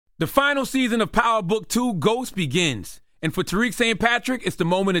The final season of Power Book 2, Ghost, begins. And for Tariq St. Patrick, it's the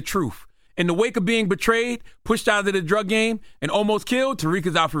moment of truth. In the wake of being betrayed, pushed out of the drug game, and almost killed, Tariq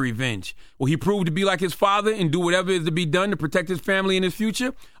is out for revenge. Will he prove to be like his father and do whatever is to be done to protect his family and his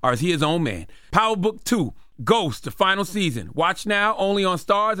future? Or is he his own man? Power Book 2, Ghost, the final season. Watch now only on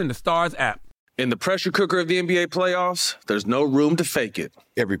Starz and the Starz app. In the pressure cooker of the NBA playoffs, there's no room to fake it.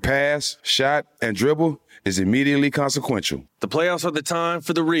 Every pass, shot, and dribble is immediately consequential. The playoffs are the time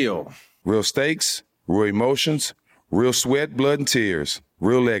for the real. Real stakes, real emotions, real sweat, blood, and tears,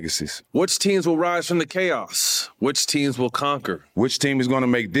 real legacies. Which teams will rise from the chaos? Which teams will conquer? Which team is going to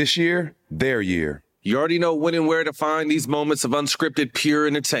make this year their year? You already know when and where to find these moments of unscripted, pure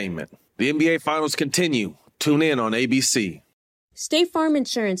entertainment. The NBA Finals continue. Tune in on ABC. State Farm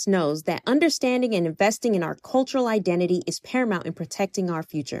Insurance knows that understanding and investing in our cultural identity is paramount in protecting our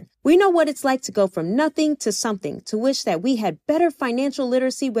future. We know what it's like to go from nothing to something, to wish that we had better financial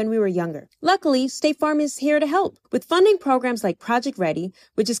literacy when we were younger. Luckily, State Farm is here to help with funding programs like Project Ready,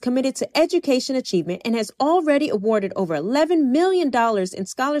 which is committed to education achievement and has already awarded over $11 million in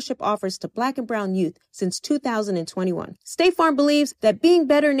scholarship offers to Black and Brown youth since 2021. State Farm believes that being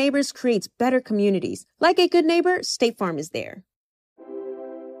better neighbors creates better communities. Like a good neighbor, State Farm is there.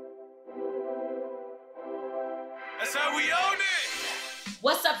 That's how we own it.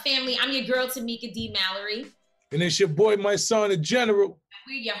 What's up, family? I'm your girl, Tamika D. Mallory. And it's your boy, my son, the General.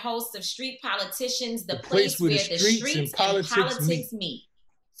 We're your hosts of Street Politicians, the place where the streets and politics meet.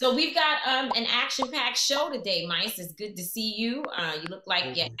 So we've got an action-packed show today, Mice. It's good to see you. You look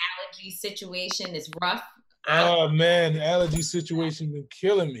like your allergy situation is rough. Oh, man, the allergy situation been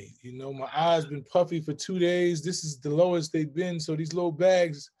killing me. You know, my eyes been puffy for 2 days. This is the lowest they've been, so these little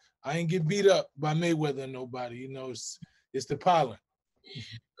bags, I ain't get beat up by Mayweather or nobody. You know, it's the pollen.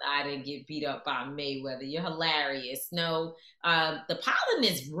 I didn't get beat up by Mayweather. You're hilarious. No, the pollen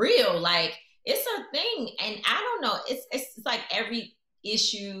is real. Like, it's a thing. And I don't know. It's like every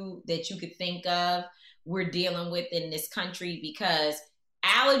issue that you could think of we're dealing with in this country, because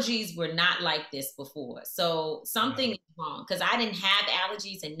allergies were not like this before. So something is wrong, because I didn't have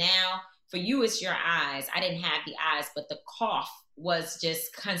allergies, and now for you, it's your eyes. I didn't have the eyes, but the cough was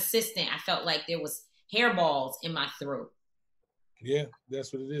just consistent. I felt like there was hairballs in my throat. Yeah,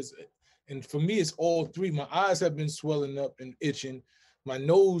 that's what it is. And for me, it's all three. My eyes have been swelling up and itching. My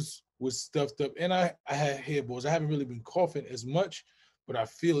nose was stuffed up, and I had hairballs. I haven't really been coughing as much, but I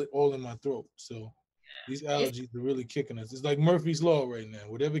feel it all in my throat. So these allergies are really kicking us. It's like Murphy's Law right now.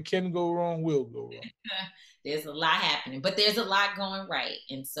 Whatever can go wrong will go wrong. There's a lot happening, but there's a lot going right.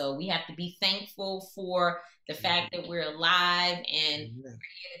 And so we have to be thankful for the fact that we're alive and we're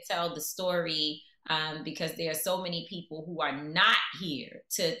here to tell the story, because there are so many people who are not here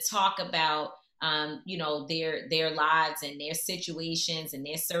to talk about, their lives and their situations and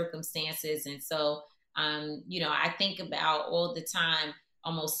their circumstances. And so, I think about all the time,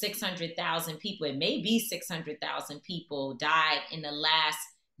 almost 600,000 people, it may be 600,000 people died in the last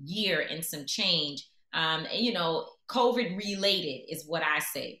year and some change. COVID related is what I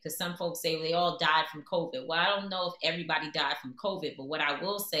say, because some folks say they all died from COVID. Well, I don't know if everybody died from COVID, but what I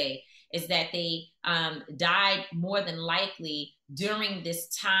will say is that they died more than likely during this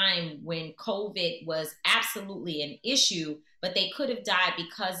time when COVID was absolutely an issue, but they could have died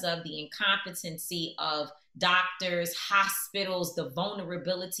because of the incompetency of doctors, hospitals, the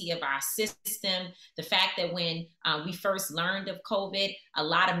vulnerability of our system, the fact that when we first learned of COVID, a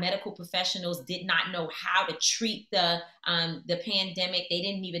lot of medical professionals did not know how to treat the pandemic. They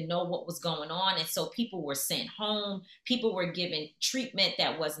didn't even know what was going on. And so people were sent home. People were given treatment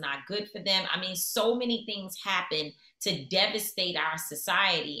that was not good for them. I mean, so many things happened to devastate our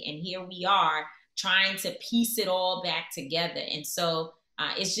society. And here we are trying to piece it all back together. And so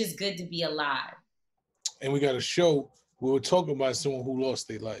it's just good to be alive. And we got a show where we're talking about someone who lost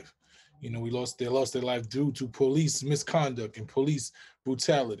their life. You know, they lost their life due to police misconduct and police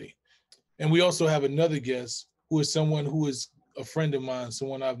brutality. And we also have another guest who is someone who is a friend of mine,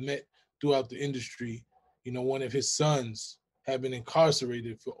 someone I've met throughout the industry. You know, one of his sons have been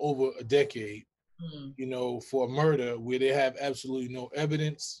incarcerated for over a decade, for a murder where they have absolutely no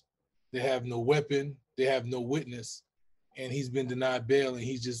evidence, they have no weapon, they have no witness, and he's been denied bail, and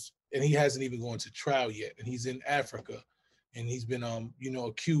he hasn't even gone to trial yet, and he's in Africa, and he's been,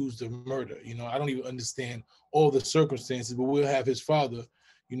 accused of murder. You know, I don't even understand all the circumstances, but we'll have his father,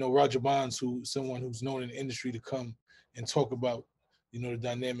 Roger Bonds, someone who's known in the industry, to come and talk about, the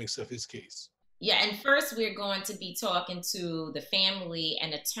dynamics of his case. Yeah, and first we're going to be talking to the family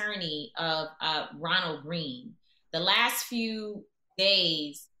and attorney of Ronald Greene. The last few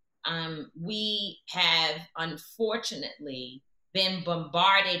days, we have unfortunately been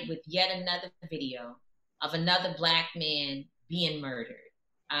bombarded with yet another video of another Black man being murdered.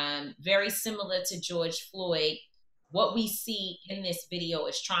 Very similar to George Floyd. What we see in this video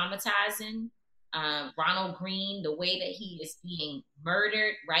is traumatizing. Ronald Green, the way that he is being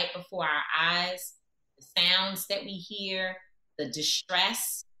murdered right before our eyes, the sounds that we hear, the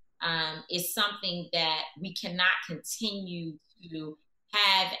distress, is something that we cannot continue to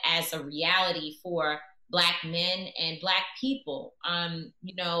have as a reality for Black men and Black people.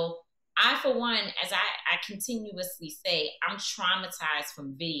 I, for one, as I continuously say, I'm traumatized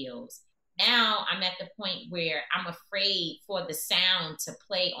from videos. Now I'm at the point where I'm afraid for the sound to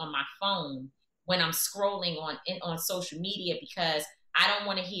play on my phone when I'm scrolling on social media, because I don't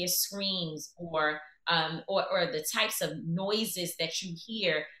want to hear screams or the types of noises that you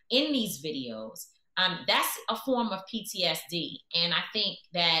hear in these videos. That's a form of PTSD. And I think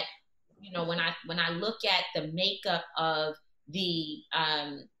that, when I look at the makeup of the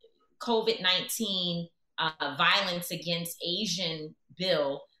COVID-19 violence against Asian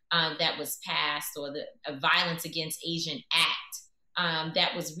bill that was passed, or the Violence Against Asian Act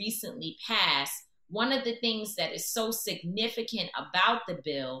that was recently passed, one of the things that is so significant about the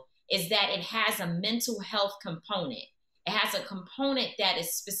bill is that it has a mental health component. It has a component that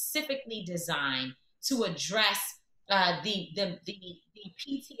is specifically designed to address the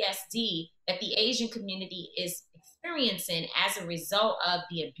PTSD that the Asian community is experiencing as a result of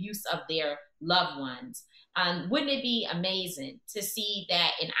the abuse of their loved ones. Wouldn't it be amazing to see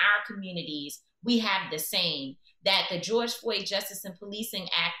that in our communities, we have the same, that the George Floyd Justice and Policing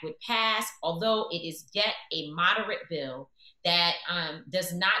Act would pass, although it is yet a moderate bill that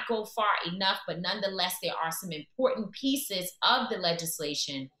does not go far enough, but nonetheless, there are some important pieces of the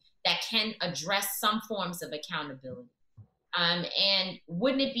legislation that can address some forms of accountability. And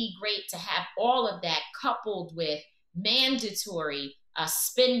wouldn't it be great to have all of that coupled with mandatory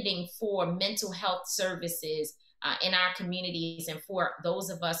spending for mental health services in our communities, and for those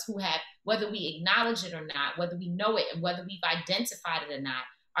of us who have, whether we acknowledge it or not, whether we know it and whether we've identified it or not,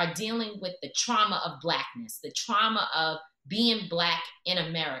 are dealing with the trauma of Blackness, the trauma of being Black in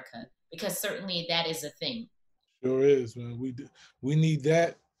America, because certainly that is a thing. Sure is, man. We need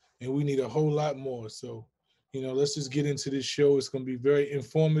that, and we need a whole lot more. So, let's just get into this show. It's going to be very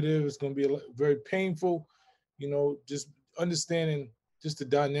informative. It's going to be very painful. Just understanding just the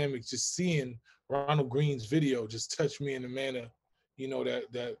dynamics, just seeing Ronald Green's video just touched me in a manner,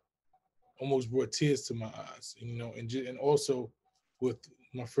 that almost brought tears to my eyes. And also with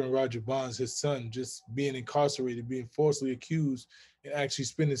my friend Roger Bonds, his son, just being incarcerated, being falsely accused, and actually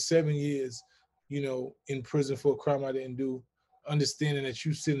spending 7 years, in prison for a crime I didn't do. Understanding that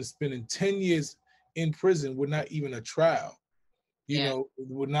you spending 10 years in prison with not even a trial,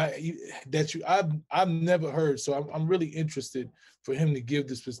 would not I've never heard. So I'm really interested for him to give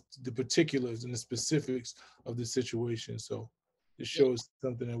the particulars and the specifics of the situation. So this show is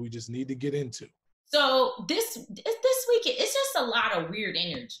something that we just need to get into. So this weekend, it's just a lot of weird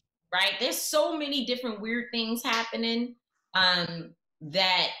energy, right? There's so many different weird things happening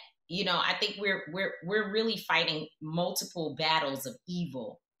that, I think we're really fighting multiple battles of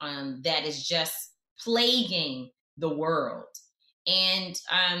evil that is just plaguing the world. And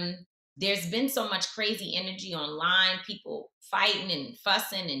there's been so much crazy energy online, people fighting and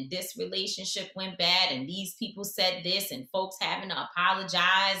fussing, and this relationship went bad, and these people said this, and folks having to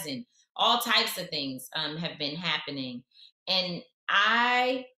apologize, and all types of things have been happening. And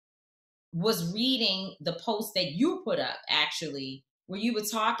I was reading the post that you put up, actually, where you were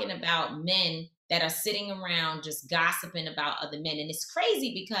talking about men that are sitting around just gossiping about other men. And it's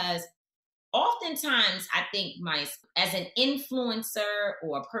crazy because oftentimes I think, as an influencer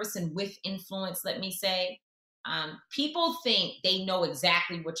or a person with influence, let me say, people think they know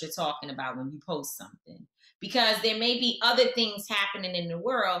exactly what you're talking about when you post something, because there may be other things happening in the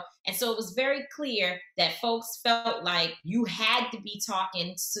world. And so it was very clear that folks felt like you had to be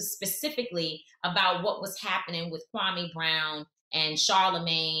talking specifically about what was happening with Kwame Brown and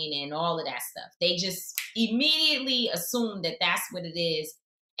Charlemagne and all of that stuff. They just immediately assumed that that's what it is.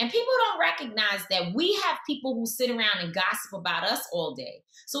 And people don't recognize that we have people who sit around and gossip about us all day.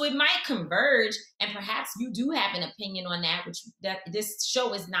 So it might converge, and perhaps you do have an opinion on that, that this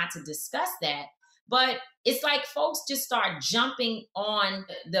show is not to discuss that. But it's like folks just start jumping on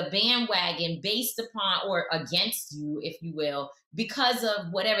the bandwagon based upon or against you, if you will, because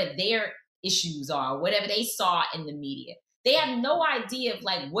of whatever their issues are, whatever they saw in the media. They have no idea of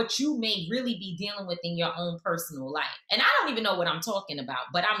what you may really be dealing with in your own personal life. And I don't even know what I'm talking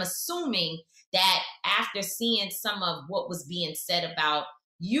about, but I'm assuming that after seeing some of what was being said about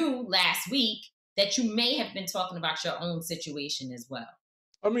you last week, that you may have been talking about your own situation as well.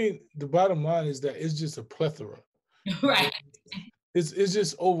 I mean, the bottom line is that it's just a plethora. Right. It's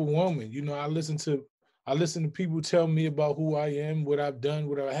just overwhelming. You know, I listen to people tell me about who I am, what I've done,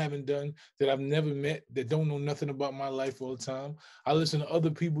 what I haven't done, that I've never met, that don't know nothing about my life all the time. I listen to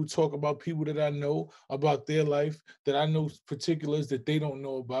other people talk about people that I know, about their life, that I know particulars that they don't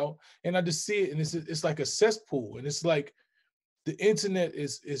know about. And I just see it, and it's like a cesspool. And it's like the internet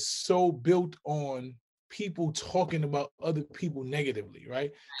is so built on people talking about other people negatively,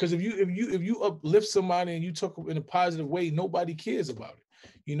 right? Because if you uplift somebody and you talk in a positive way, nobody cares about it.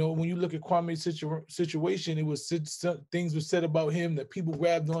 You know, when you look at Kwame's situation, it was things were said about him that people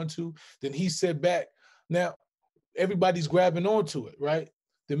grabbed onto. Then he said back. Now everybody's grabbing onto it, right?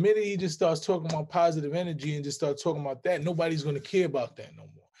 The minute he just starts talking about positive energy and just starts talking about that, nobody's going to care about that no more.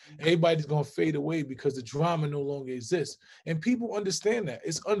 Everybody's going to fade away because the drama no longer exists. And people understand that.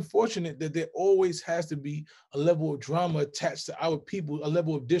 It's unfortunate that there always has to be a level of drama attached to our people, a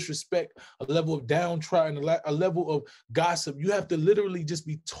level of disrespect, a level of downtrodden, a level of gossip. You have to literally just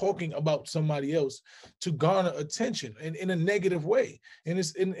be talking about somebody else to garner attention, and in a negative way.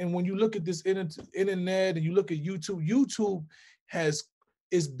 And when you look at this internet and you look at YouTube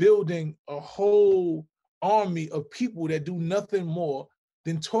is building a whole army of people that do nothing more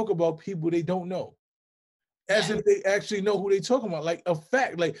than talk about people they don't know, as if they actually know who they talking about, like a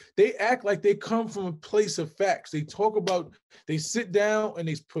fact. Like they act like they come from a place of facts. They sit down and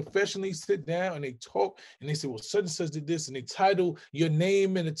they professionally sit down and they talk and they say, well, such and such did this, and they title your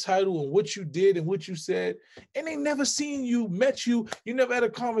name in the title and what you did and what you said, and they never seen you, met you, you never had a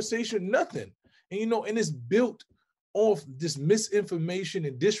conversation, nothing. And you know, and it's built off this misinformation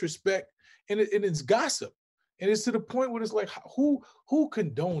and disrespect, and it's gossip. And it's to the point where it's like, who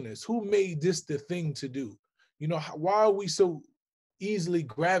condoned this? Who made this the thing to do? You know, why are we so easily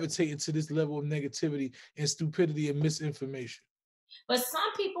gravitating to this level of negativity and stupidity and misinformation? But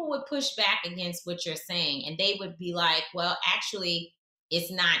some people would push back against what you're saying, and they would be like, well, actually,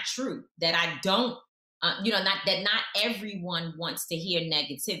 it's not true that I don't, not everyone wants to hear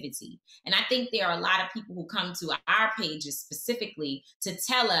negativity. And I think there are a lot of people who come to our pages specifically to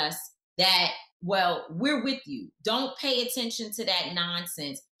tell us that, well, we're with you. Don't pay attention to that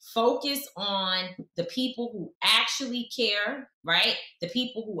nonsense. Focus on the people who actually care, right? The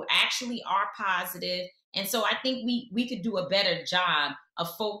people who actually are positive. And so I think we could do a better job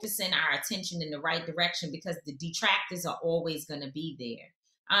of focusing our attention in the right direction, because the detractors are always going to be there.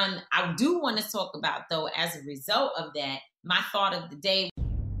 I do want to talk about, though, as a result of that, my thought of the day.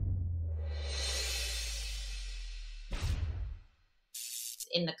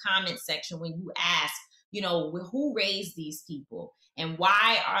 In the comment section, when you ask, who raised these people and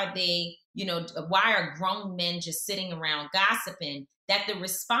why are they, why are grown men just sitting around gossiping, that the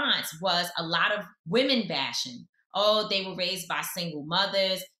response was a lot of women bashing. Oh, they were raised by single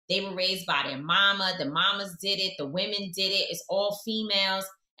mothers. They were raised by their mama. The mamas did it. The women did it. It's all females.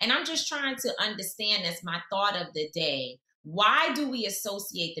 And I'm just trying to understand, that's my thought of the day. Why do we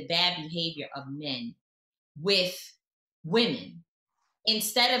associate the bad behavior of men with women,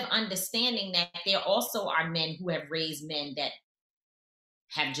 instead of understanding that there also are men who have raised men that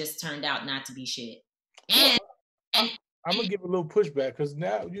have just turned out not to be shit? And I'm gonna give a little pushback, because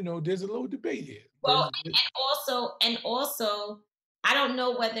now, there's a little debate here. Well, and also, I don't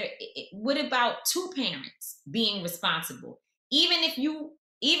know whether what about two parents being responsible? Even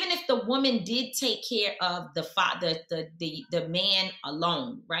if the woman did take care of the father, the man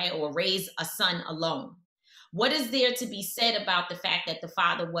alone, right, or raise a son alone, what is there to be said about the fact that the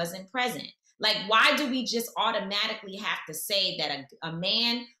father wasn't present? Like, why do we just automatically have to say that a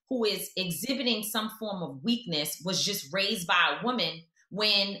man who is exhibiting some form of weakness was just raised by a woman,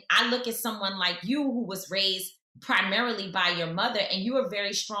 when I look at someone like you who was raised primarily by your mother and you're a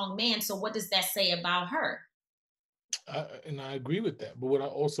very strong man? So what does that say about her? And I agree with that. But what I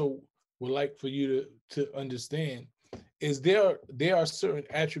also would like for you to understand is there are certain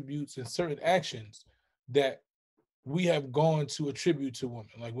attributes and certain actions that we have gone to attribute to women.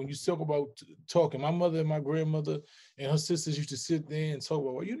 Like when you talk about talking, my mother and my grandmother and her sisters used to sit there and talk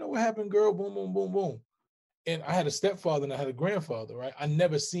about, well, you know what happened, girl? Boom, boom, boom, boom. And I had a stepfather and I had a grandfather, right? I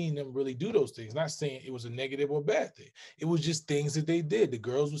never seen them really do those things. Not saying it was a negative or bad thing. It was just things that they did. The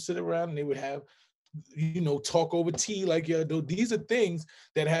girls would sit around and they would have, talk over tea. Like, these are things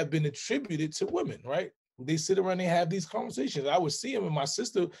that have been attributed to women, right? They sit around, they have these conversations. I would see them, and my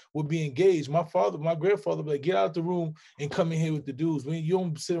sister would be engaged. My grandfather would be like, get out of the room and come in here with the dudes. When you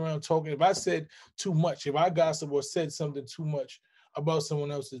don't sit around talking. If I said too much, if I gossip or said something too much about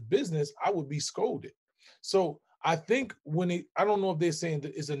someone else's business, I would be scolded. So I think I don't know if they're saying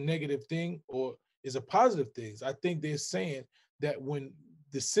that it's a negative thing or is a positive thing. I think they're saying that when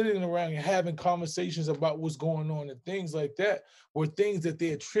they're sitting around and having conversations about what's going on and things like that were things that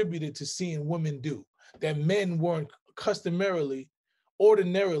they attributed to seeing women do, that men weren't customarily,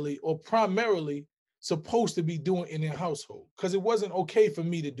 ordinarily, or primarily supposed to be doing in their household. Because it wasn't okay for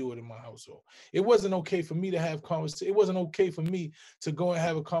me to do it in my household. It wasn't okay for me to have conversation. It wasn't okay for me to go and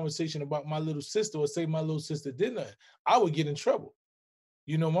have a conversation about my little sister or say my little sister did nothing. I would get in trouble.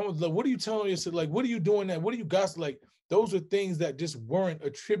 You know, mama was like, what are you telling yourself? Like, what are you doing that? What are you guys like? Those are things that just weren't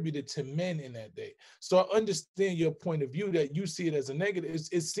attributed to men in that day. So I understand your point of view that you see it as a negative.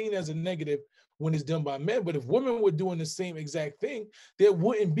 It's seen as a negative when it's done by men. But if women were doing the same exact thing, there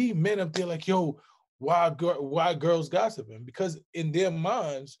wouldn't be men up there like, yo, why girls gossiping? Because in their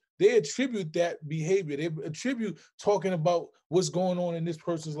minds, they attribute that behavior. They attribute talking about what's going on in this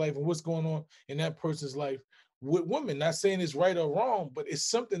person's life and what's going on in that person's life with women. Not saying it's right or wrong, but it's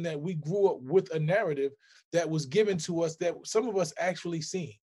something that we grew up with, a narrative that was given to us that some of us actually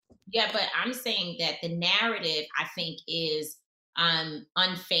seen. Yeah, but I'm saying that the narrative, I think, is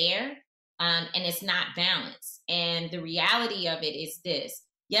unfair and it's not balanced. And the reality of it is this.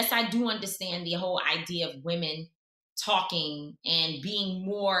 Yes, I do understand the whole idea of women talking and being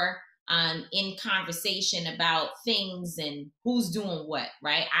more in conversation about things and who's doing what,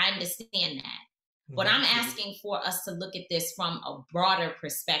 right? I understand that. But I'm asking for us to look at this from a broader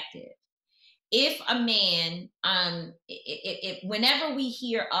perspective. If a man, whenever we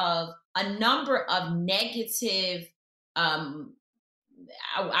hear of a number of negative, I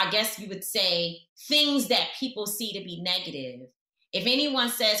guess you would say, things that people see to be negative, if anyone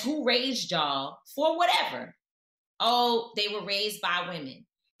says, who raised y'all for whatever? Oh, they were raised by women.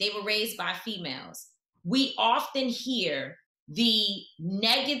 They were raised by females. We often hear the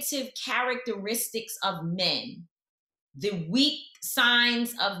negative characteristics of men, the weak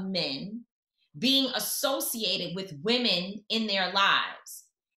signs of men being associated with women in their lives.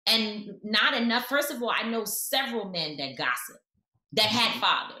 And not enough. First of all, I know several men that gossip, that had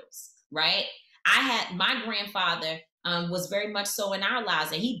fathers, right? My grandfather was very much so in our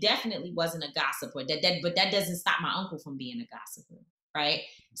lives, and he definitely wasn't a gossiper. But that doesn't stop my uncle from being a gossiper, right?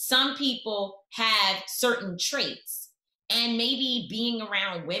 Some people have certain traits, and maybe being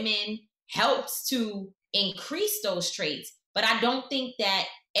around women helps to increase those traits. But I don't think that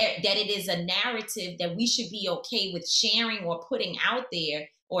it is a narrative that we should be okay with sharing or putting out there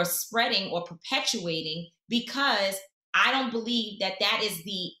or spreading or perpetuating, because I don't believe that is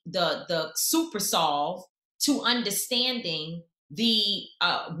the super solve to understanding the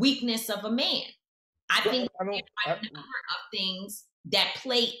weakness of a man. I think there are a number of things that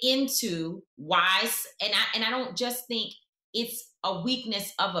play into why, and I don't just think it's a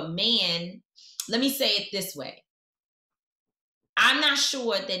weakness of a man. Let me say it this way. I'm not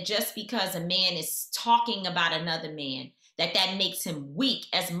sure that just because a man is talking about another man, that makes him weak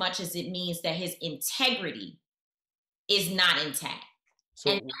as much as it means that his integrity is not intact.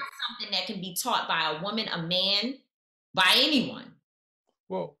 So, and that's something that can be taught by a woman, a man, by anyone.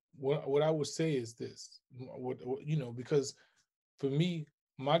 Well, what I would say is this, because for me,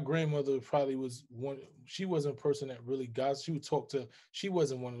 my grandmother probably was she wasn't a person that really gossiped. She would talk to, she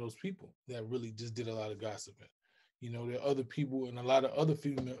wasn't one of those people that really just did a lot of gossiping. You know, there are other people and a lot of other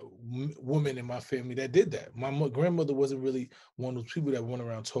female women in my family that did that. My grandmother wasn't really one of those people that went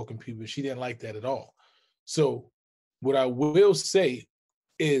around talking to people. She didn't like that at all. So what I will say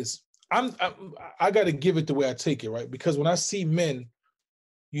is I got to give it the way I take it, right? Because when I see men,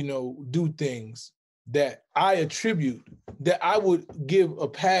 do things that I attribute, that I would give a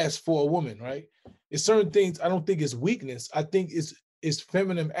pass for a woman, right? It's certain things I don't think it's weakness. I think it's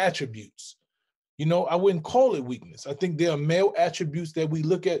feminine attributes. I wouldn't call it weakness. I think there are male attributes that we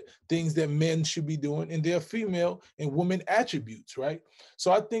look at things that men should be doing, and there are female and women attributes, right?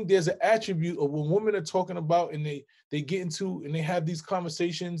 So I think there's an attribute of when women are talking about and they get into and they have these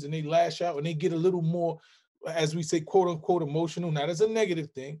conversations and they lash out and they get a little more, as we say, quote unquote, emotional, not as a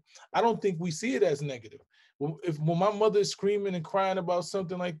negative thing. I don't think we see it as negative. When my mother is screaming and crying about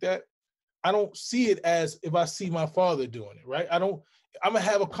something like that, I don't see it as if I see my father doing it, right? I'm gonna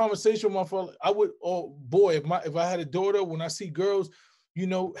have a conversation with my father. I would, if I had a daughter, when I see girls,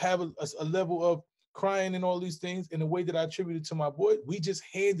 have a level of crying and all these things in the way that I attribute it to my boy, we just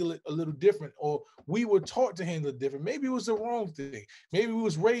handle it a little different, or we were taught to handle it different. Maybe it was the wrong thing. Maybe we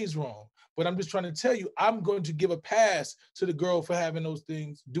was raised wrong. But I'm just trying to tell you, I'm going to give a pass to the girl for having those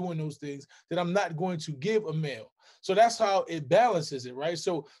things, doing those things that I'm not going to give a male. So that's how it balances it, right?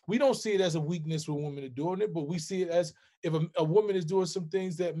 So we don't see it as a weakness when women are doing it, but we see it as if a woman is doing some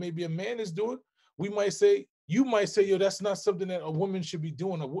things that maybe a man is doing, we might say, you might say, yo, that's not something that a woman should be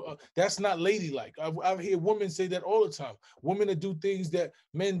doing. That's not ladylike. I've heard women say that all the time. Women that do things that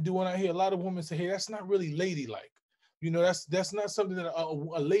men do, and I hear a lot of women say, hey, that's not really ladylike. You know, that's not something that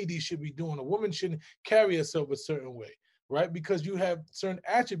a lady should be doing. A woman shouldn't carry herself a certain way, right? Because you have certain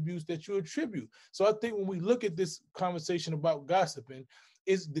attributes that you attribute. So I think when we look at this conversation about gossiping,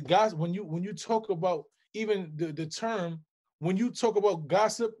 is the gossip, when you talk about even the term, when you talk about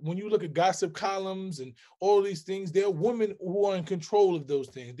gossip, when you look at gossip columns and all these things, there are women who are in control of those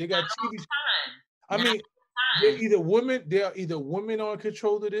things. They got TV. I mean, there are either women are in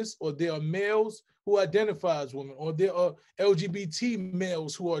control of this, or there are males who identify as women, or there are LGBT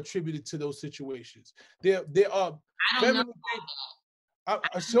males who are attributed to those situations. There are feminine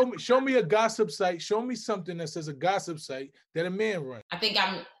things. Show me a gossip site. Show me something that says a gossip site that a man runs. I think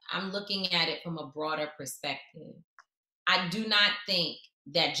I'm looking at it from a broader perspective. I do not think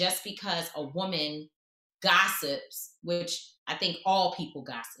that just because a woman gossips, which I think all people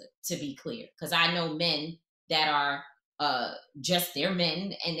gossip, to be clear, because I know men that are just they're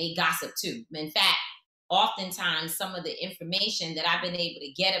men and they gossip too. In fact, oftentimes some of the information that I've been able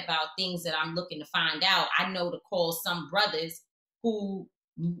to get about things that I'm looking to find out, I know to call some brothers who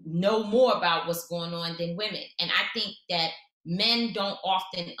know more about what's going on than women. And I think that men don't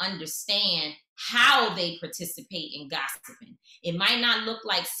often understand how they participate in gossiping. It might not look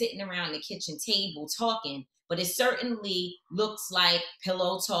like sitting around the kitchen table talking, but it certainly looks like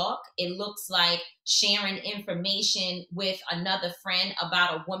pillow talk. It looks like sharing information with another friend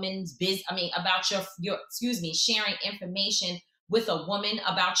about a woman's business. I mean, about sharing information with a woman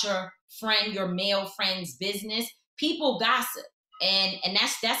about your friend, your male friend's business. People gossip. And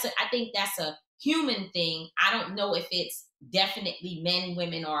I think that's a human thing. I don't know if it's definitely men,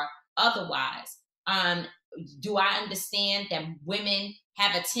 women, or otherwise. Do I understand that women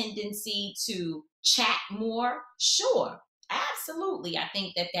have a tendency to chat more? Sure, absolutely. I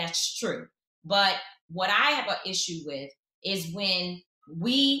think that that's true. But what I have an issue with is when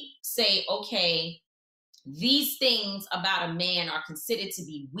we say, okay, these things about a man are considered to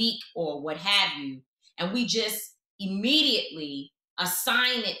be weak or what have you, and we just immediately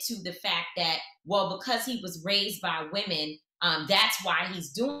assign it to the fact that, well, because he was raised by women, that's why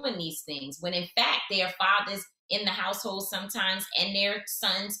he's doing these things. When in fact, they are fathers in the household sometimes, and their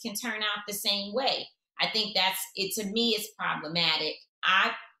sons can turn out the same way. I think that's it. To me, it's problematic.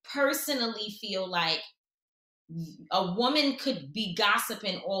 I personally feel like a woman could be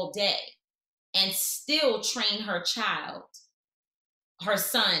gossiping all day and still train her child, her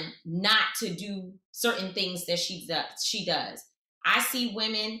son, not to do certain things that she does. I see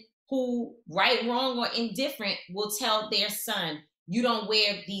women who, right, wrong, or indifferent, will tell their son, you don't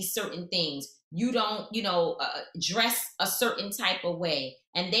wear these certain things. You don't, dress a certain type of way.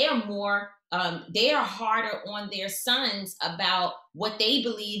 And they are harder on their sons about what they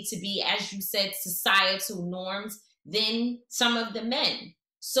believe to be, as you said, societal norms than some of the men.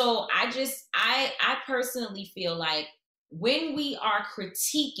 So I personally feel like when we are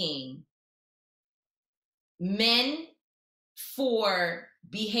critiquing men for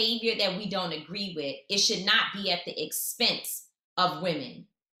behavior that we don't agree with, it should not be at the expense of women.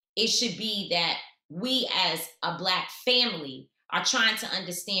 It should be that we as a Black family are trying to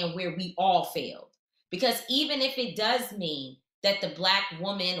understand where we all failed. Because even if it does mean that the Black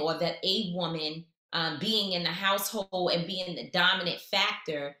woman or that a woman being in the household and being the dominant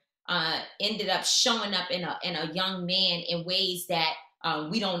factor ended up showing up in a young man in ways that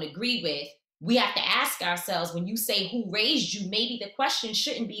we don't agree with, we have to ask ourselves, when you say who raised you, maybe the question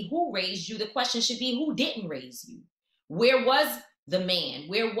shouldn't be who raised you. The question should be who didn't raise you. Where was the man?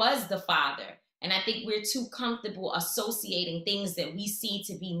 Where was the father? And I think we're too comfortable associating things that we see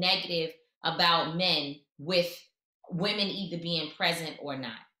to be negative about men with women either being present or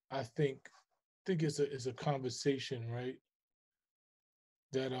not. I think it's a conversation, right?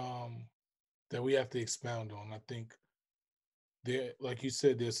 That we have to expound on. I think there, like you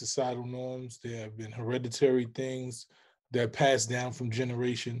said, there's societal norms. There have been hereditary things that are passed down from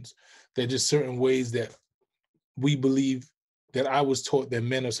generations. There are just certain ways that we believe, that I was taught, that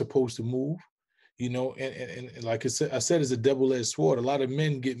men are supposed to move, and like I said, it's a double-edged sword. A lot of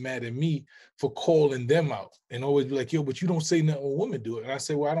men get mad at me for calling them out and always be like, yo, but you don't say nothing when women do it. And I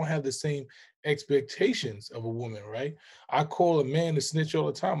say, well, I don't have the same expectations of a woman, right? I call a man to snitch all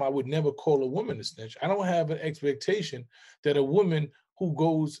the time. I would never call a woman to snitch. I don't have an expectation that a woman who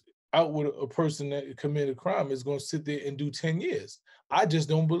goes out with a person that committed a crime is going to sit there and do 10 years. I just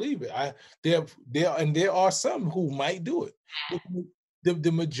don't believe it. There are some who might do it.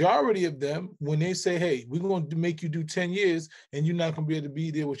 the majority of them, when they say, hey, we're going to make you do 10 years and you're not going to be able to be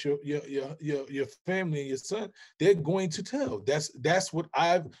there with your family and your son, they're going to tell. That's what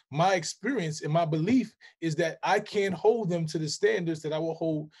my experience and my belief is that I can't hold them to the standards that I will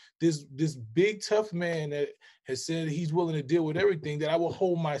hold this big tough man that has said he's willing to deal with everything, that I will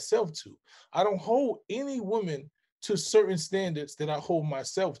hold myself to. I don't hold any woman to certain standards that I hold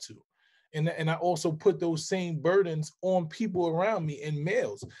myself to. And I also put those same burdens on people around me and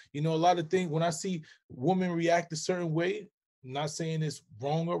males. You know, a lot of things, when I see women react a certain way, I'm not saying it's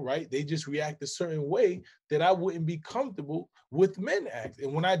wrong or right, they just react a certain way that I wouldn't be comfortable with men act.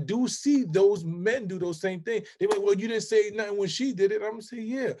 And when I do see those men do those same things, they're like, well, you didn't say nothing when she did it. I'm gonna say,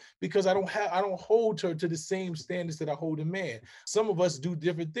 yeah, because I don't hold her to the same standards that I hold a man. Some of us do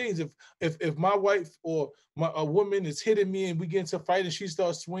different things. If my wife or a woman is hitting me and we get into a fight and she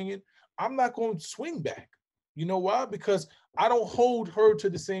starts swinging, I'm not going to swing back. You know why? Because I don't hold her to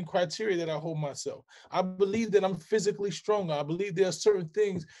the same criteria that I hold myself. I believe that I'm physically stronger. I believe there are certain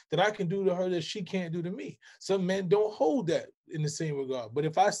things that I can do to her that she can't do to me. Some men don't hold that in the same regard. But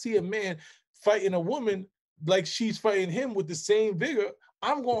if I see a man fighting a woman like she's fighting him with the same vigor,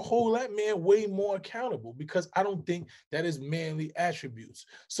 I'm going to hold that man way more accountable because I don't think that is manly attributes.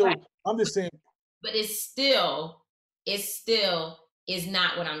 So right. I'm just saying. But it's still is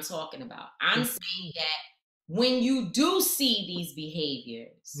not what I'm talking about. I'm saying that when you do see these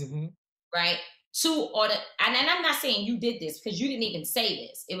behaviors, right? And I'm not saying you did this because you didn't even say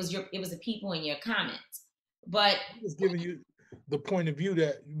this. It was the people in your comments. But I'm just giving you the point of view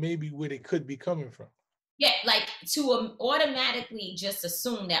that maybe where they could be coming from. Yeah, like to automatically just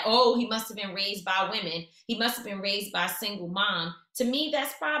assume that, oh, he must have been raised by women. He must have been raised by a single mom. To me,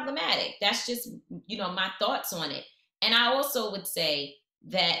 that's problematic. That's just, my thoughts on it. And I also would say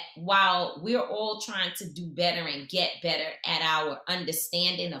that while we're all trying to do better and get better at our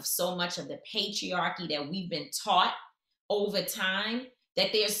understanding of so much of the patriarchy that we've been taught over time,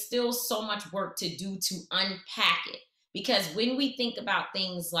 that there's still so much work to do to unpack it. Because when we think about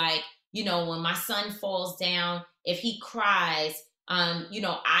things like, when my son falls down, if he cries, I'm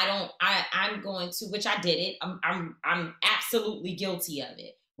going to, which I did it. I'm absolutely guilty of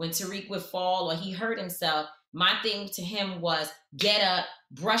it. When Tariq would fall or he hurt himself, my thing to him was get up,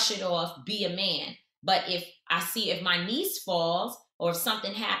 brush it off, be a man. But if my niece falls or if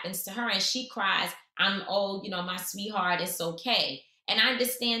something happens to her and she cries, I'm, my sweetheart, it's okay. And I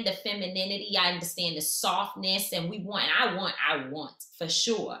understand the femininity. I understand the softness. And I want for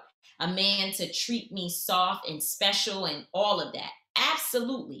sure a man to treat me soft and special and all of that.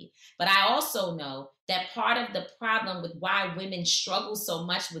 Absolutely. But I also know that part of the problem with why women struggle so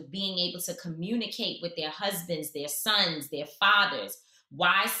much with being able to communicate with their husbands, their sons, their fathers,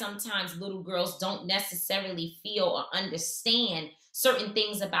 why sometimes little girls don't necessarily feel or understand certain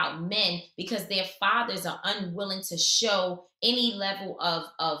things about men because their fathers are unwilling to show any level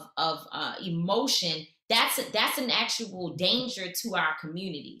of emotion. That's an actual danger to our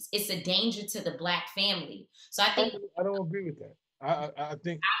communities. It's a danger to the Black family. So I think I don't agree with that. I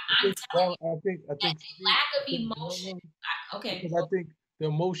think lack of emotion. Okay. Because I think the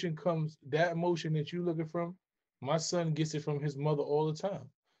emotion comes, that emotion that you're looking from, my son gets it from his mother all the time.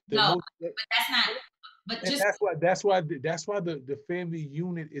 But that's not. But just that's why the family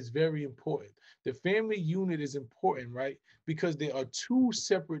unit is very important. The family unit is important, right? Because there are two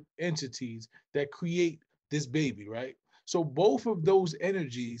separate entities that create this baby, right? So both of those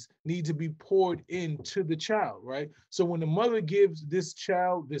energies need to be poured into the child, right? So when the mother gives this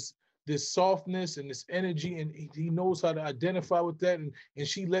child this softness and this energy, and he knows how to identify with that, and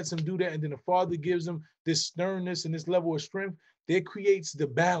she lets him do that, and then the father gives him this sternness and this level of strength, that creates the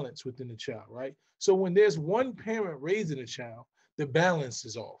balance within the child, right? So when there's one parent raising a child, the balance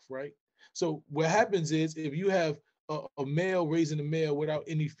is off, right? So what happens is if you have a male raising a male without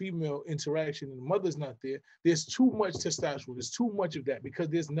any female interaction and the mother's not there, there's too much testosterone. There's too much of that because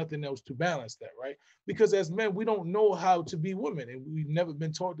there's nothing else to balance that, right? Because as men, we don't know how to be women, and we've never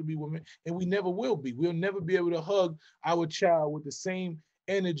been taught to be women, and we never will be. We'll never be able to hug our child with the same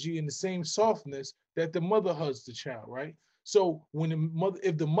energy and the same softness that the mother hugs the child, right? So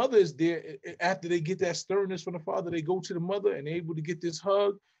if the mother is there, after they get that sternness from the father, they go to the mother and they're able to get this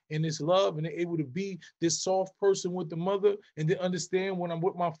hug and this love, and they're able to be this soft person with the mother, and then understand when I'm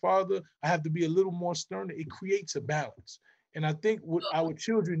with my father, I have to be a little more stern. It creates a balance. And I think what our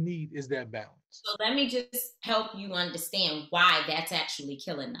children need is that balance. So let me just help you understand why that's actually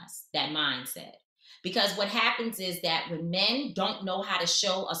killing us, that mindset. Because what happens is that when men don't know how to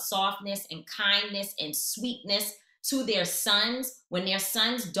show a softness and kindness and sweetness to their sons, when their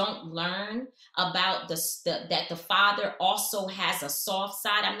sons don't learn about that the father also has a soft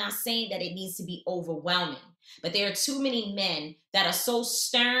side. I'm not saying that it needs to be overwhelming, but there are too many men that are so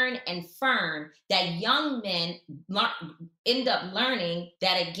stern and firm that young men end up learning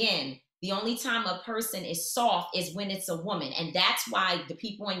that, again, the only time a person is soft is when it's a woman. And that's why the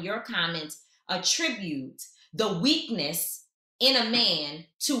people in your comments attribute the weakness in a man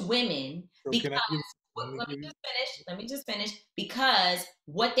to women. So because let me just finish. Because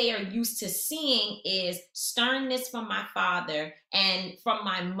what they are used to seeing is sternness from my father, and from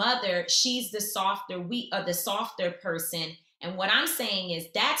my mother, she's the softer person. And what I'm saying is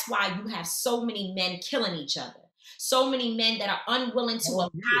that's why you have so many men killing each other. So many men that are unwilling to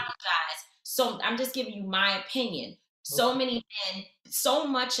apologize. So I'm just giving you my opinion. So many men, so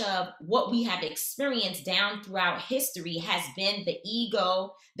much of what we have experienced down throughout history has been the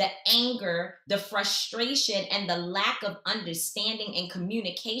ego, the anger, the frustration, and the lack of understanding and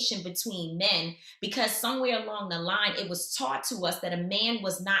communication between men, because somewhere along the line, it was taught to us that a man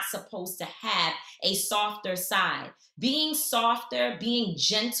was not supposed to have a softer side. Being softer, being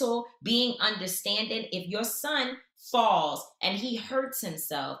gentle, being understanding. If your son falls and he hurts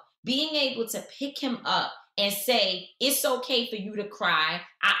himself, being able to pick him up and say, it's okay for you to cry.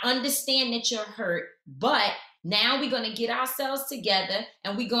 I understand that you're hurt, but now we're going to get ourselves together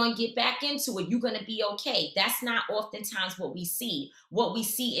and we're going to get back into it. You're going to be okay. That's not oftentimes what we see. What we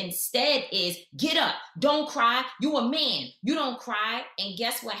see instead is, get up, don't cry. You a man, you don't cry. And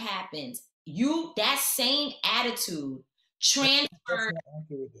guess what happens? That same attitude transferred. That's not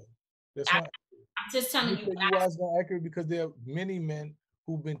accurate, though. That's not. I'm just telling you. You guys not accurate because there are many men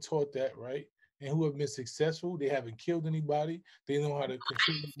who've been taught that, right? And who have been successful. They haven't killed anybody. They know how to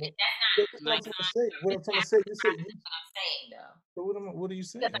control. What I'm trying to say. You said. That's what I'm saying, though. So what are you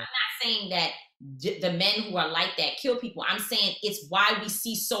saying? Because I'm not saying that the men who are like that kill people. I'm saying it's why we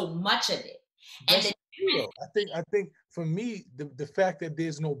see so much of it. And I think for me, the fact that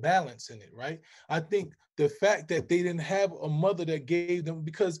there's no balance in it, right? I think the fact that they didn't have a mother that gave them,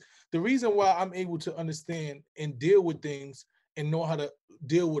 because the reason why I'm able to understand and deal with things and know how to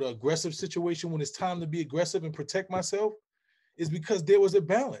deal with an aggressive situation when it's time to be aggressive and protect myself is because there was a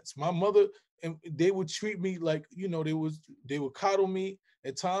balance. My mother, and they would treat me like, they would coddle me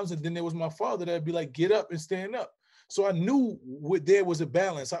at times. And then there was my father that'd be like, get up and stand up. So I knew there was a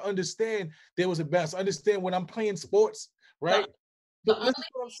balance. I understand there was a balance. I understand when I'm playing sports, right? The But listen to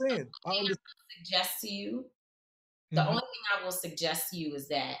what I'm saying. The only thing I will suggest to you is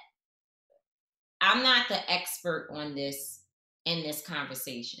that I'm not the expert on this in this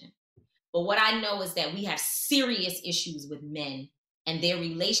conversation. But what I know is that we have serious issues with men and their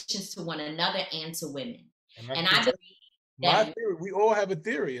relations to one another and to women. And I believe my theory, we all have a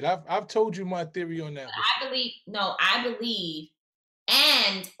theory. And I've told you my theory on that. I believe,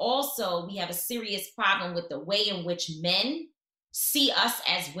 and also we have a serious problem with the way in which men see us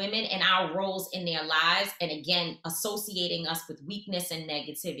as women and our roles in their lives, and again, associating us with weakness and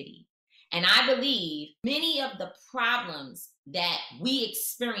negativity. And I believe many of the problems that we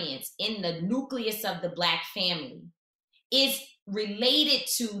experience in the nucleus of the Black family is related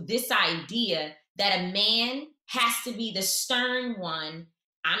to this idea that a man has to be the stern one.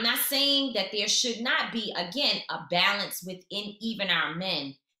 I'm not saying that there should not be, again, a balance within even our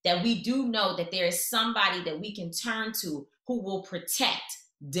men, that we do know that there is somebody that we can turn to who will protect,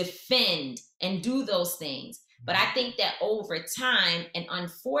 defend, and do those things. But I think that over time, and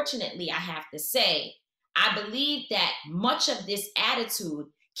unfortunately, I have to say, I believe that much of this attitude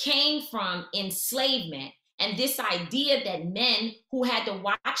came from enslavement and this idea that men who had to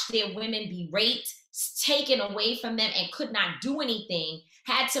watch their women be raped, taken away from them, and could not do anything,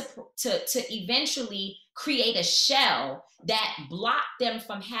 had to eventually create a shell that blocked them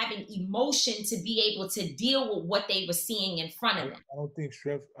from having emotion to be able to deal with what they were seeing in front of them. I don't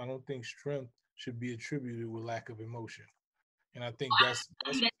think strength should be attributed with lack of emotion, and I think that's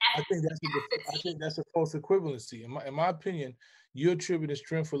a false equivalency. In my opinion, you're attributing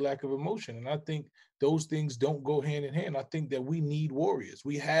strength for lack of emotion, and I think those things don't go hand in hand. I think that we need warriors.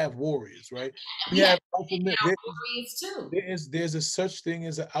 We have warriors, right? We have alpha male. Warriors too. There's a such thing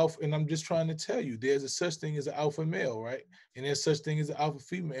as an alpha, and I'm just trying to tell you, there's a such thing as an alpha male, right? And there's such thing as an alpha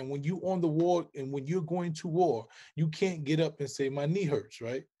female. And when you're on the war, and when you're going to war, you can't get up and say my knee hurts,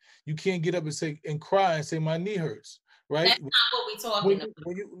 right? You can't get up and cry and say my knee hurts, right? That's not what we're talking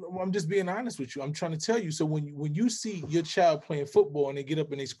about. I'm just being honest with you. I'm trying to tell you. So when you see your child playing football and they get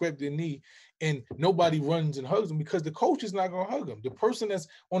up and they scrape their knee and nobody runs and hugs them because the coach is not going to hug them. The person that's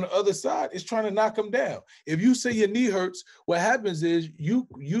on the other side is trying to knock them down. If you say your knee hurts, what happens is you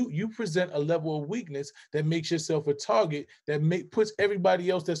present a level of weakness that makes yourself a target that puts everybody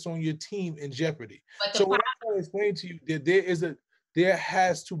else that's on your team in jeopardy. So what I'm trying to explain to you that there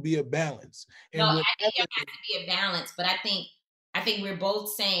has to be a balance. And I think there has to be a balance, but I think we're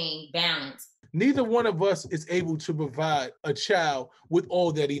both saying balance. Neither one of us is able to provide a child with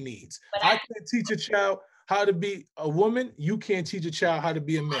all that he needs. I can't teach a child how to be a woman. You can't teach a child how to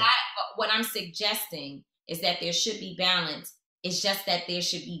be a man. What I'm suggesting is that there should be balance. It's just that there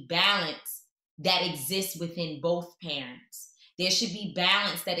should be balance that exists within both parents. There should be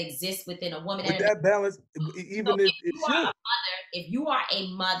balance that exists within a woman. But that balance, even if you are a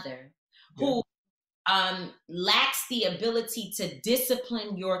mother who lacks the ability to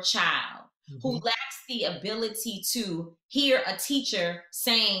discipline your child, who lacks the ability to hear a teacher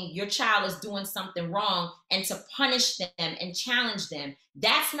saying your child is doing something wrong and to punish them and challenge them,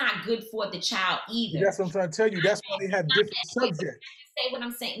 that's not good for the child either. That's what I'm trying to tell you. That's why they have different subjects. Say what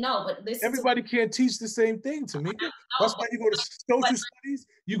I'm saying. No, but listen. Everybody can't teach the same thing, Tamika. That's why you go to social studies,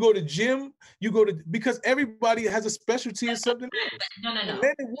 you go to gym, because everybody has a specialty in something else. No.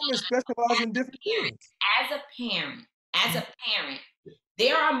 Men and women specialize in different things. As a parent,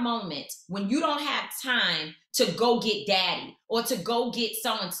 there are moments when you don't have time to go get daddy or to go get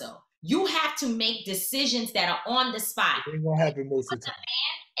so-and-so. You have to make decisions that are on the spot. It ain't gonna happen most of the time.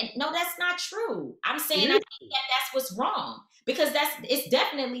 And no, that's not true. I'm saying I think that's what's wrong, because it's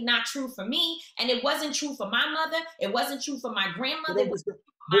definitely not true for me, and it wasn't true for my mother. It wasn't true for my grandmother.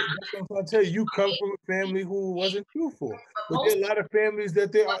 But that's what I'm trying to tell you. You come from a family who wasn't true for. But there are a lot of families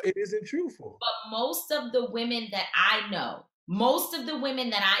that it isn't true for. But most of the women that I know,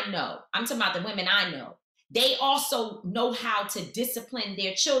 I'm talking about the women I know, they also know how to discipline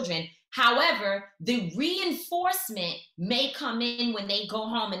their children. However, the reinforcement may come in when they go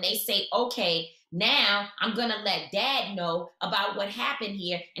home and they say, okay, now I'm going to let dad know about what happened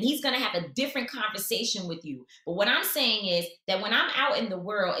here, and he's going to have a different conversation with you. But what I'm saying is that when I'm out in the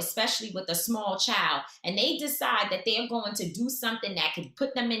world, especially with a small child, and they decide that they're going to do something that could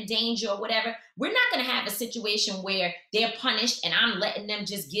put them in danger or whatever, we're not going to have a situation where they're punished and I'm letting them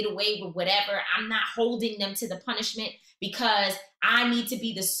just get away with whatever. I'm not holding them to the punishment because I need to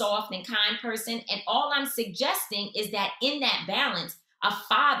be the soft and kind person. And all I'm suggesting is that in that balance, a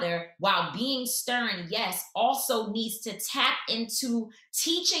father, while being stern, yes, also needs to tap into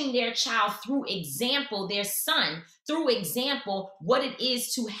teaching their child through example, their son, through example, what it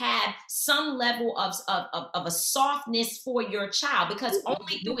is to have some level of a softness for your child. Because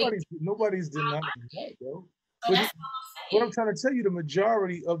nobody's denying that, though. So that's what I'm trying to tell you, the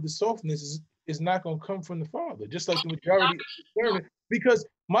majority of the softness is not going to come from the father, just like the majority of because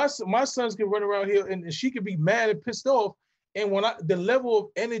my sons can run around here and she can be mad and pissed off. And when the level of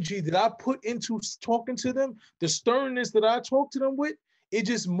energy that I put into talking to them, the sternness that I talk to them with, it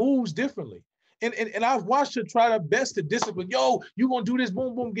just moves differently. And I've watched her try her best to discipline. Yo, you gonna do this,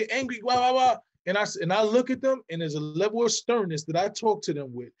 boom, boom, get angry, blah, blah, blah. And I look at them, and there's a level of sternness that I talk to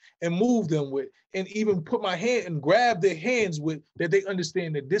them with and move them with, and even put my hand and grab their hands with, that they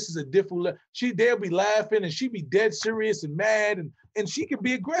understand that this is a different level. They'll be laughing and she be dead serious and mad, and she can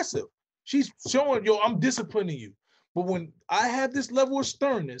be aggressive. She's showing, yo, I'm disciplining you. But when I have this level of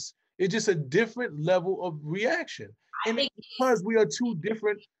sternness, it's just a different level of reaction. And because we are two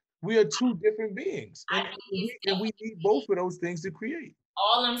different beings. And we need both of those things to create.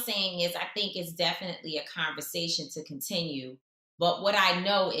 All I'm saying is I think it's definitely a conversation to continue. But what I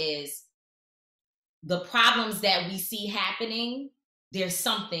know is the problems that we see happening, there's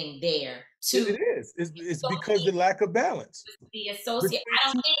something there too. It is. It's because the lack of balance. The associate.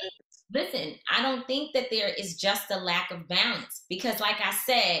 I don't think that there is just a lack of balance, because like I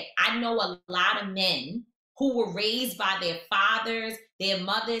said, I know a lot of men who were raised by their fathers, their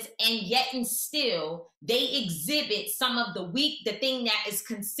mothers, and yet and still they exhibit some of the thing that is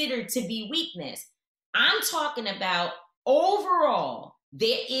considered to be weakness. I'm talking about overall,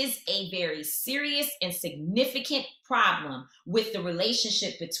 there is a very serious and significant problem with the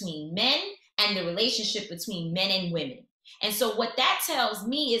relationship between men and the relationship between men and women. And so what that tells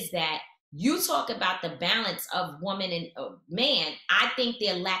me is that you talk about the balance of woman and man. I think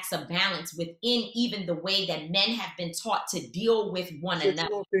there lacks a balance within even the way that men have been taught to deal with one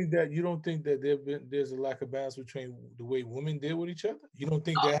another. You don't think that there's a lack of balance between the way women deal with each other? You don't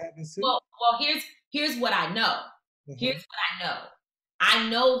think that happens too? Well, here's what I know. Here's what I know. I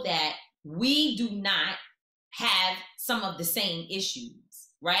know that we do not have some of the same issues,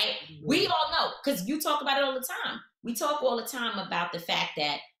 right? We all know, because you talk about it all the time. We talk all the time about the fact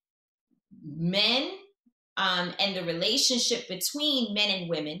that men and the relationship between men and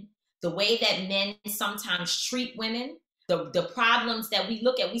women, the way that men sometimes treat women, the problems that we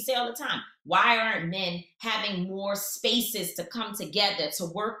look at, we say all the time, why aren't men having more spaces to come together to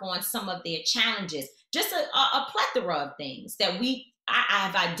work on some of their challenges? Just a plethora of things that I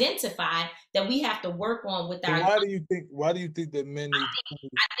have identified that we have to work on with our. Why do you think that men need to come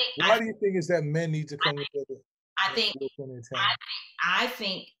together? Why do you think it's that men need to come together? I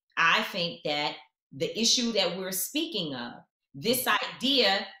think that the issue that we're speaking of, this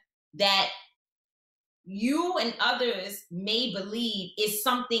idea that you and others may believe is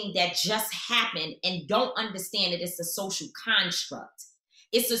something that just happened and don't understand that it's a social construct.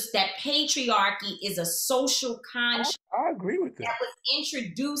 It's just that patriarchy is a social construct. I agree with that. That was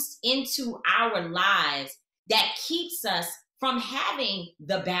introduced into our lives that keeps us from having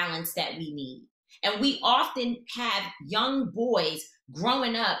the balance that we need. And we often have young boys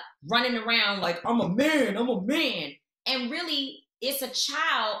growing up, running around like, I'm a man. And really, it's a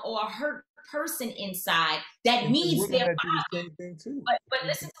child or a hurt person inside that needs their father. But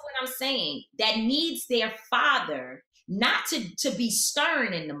listen to what I'm saying. That needs their father, not to be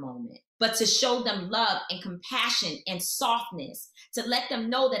stern in the moment, but to show them love and compassion and softness, to let them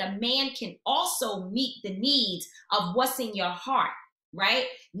know that a man can also meet the needs of what's in your heart, right?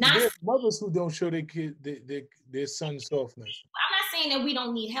 There's mothers who don't show their kid, their son softness. I'm not saying that we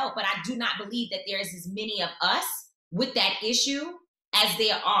don't need help, but I do not believe that there is as many of us with that issue as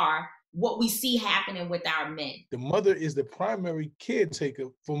there are what we see happening with our men. The mother is the primary caretaker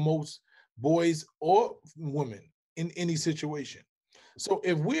for most boys or women in any situation. So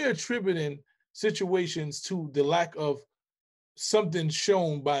if we're attributing situations to the lack of something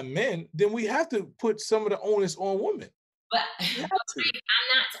shown by men, then we have to put some of the onus on women. But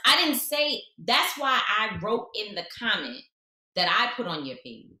I didn't say, that's why I wrote in the comment that I put on your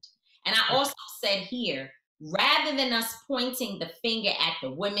page. And I also said here, rather than us pointing the finger at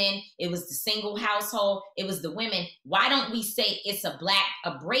the women, it was the single household, it was the women, why don't we say it's a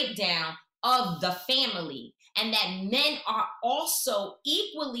breakdown of the family, and that men are also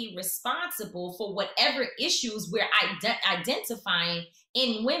equally responsible for whatever issues we're identifying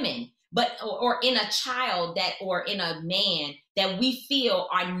in women, but or in a child or in a man that we feel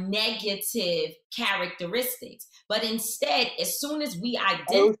are negative characteristics. But instead, as soon as we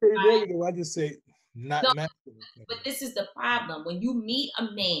identify, I just say not masculine. But this is the problem. When you meet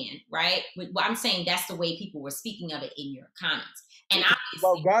a man, right? Well, I'm saying that's the way people were speaking of it in your comments. And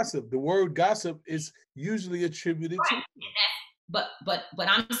about gossip, the word gossip is usually attributed to. But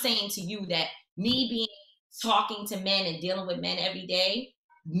I'm saying to you that me being talking to men and dealing with men every day,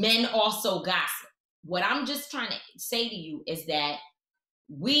 men also gossip. What I'm just trying to say to you is that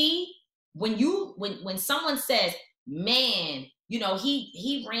when someone says, man, you know,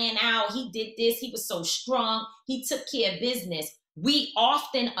 he ran out, he did this, he was so strong, he took care of business, we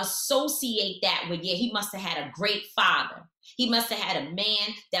often associate that with, yeah, he must have had a great father. He must have had a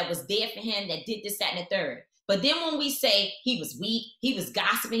man that was there for him, that did this, that, and the third. But then when we say he was weak, he was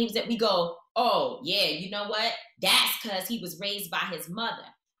gossiping, we go, oh, yeah, you know what? That's because he was raised by his mother.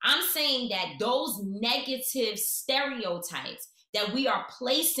 I'm saying that those negative stereotypes that we are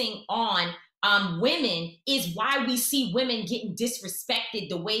placing on women is why we see women getting disrespected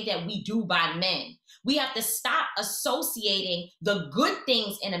the way that we do by men. We have to stop associating the good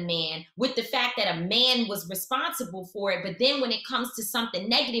things in a man with the fact that a man was responsible for it. But then when it comes to something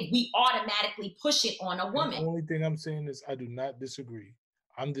negative, we automatically push it on a woman. The only thing I'm saying is I do not disagree.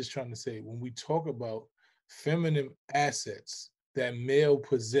 I'm just trying to say, when we talk about feminine assets that male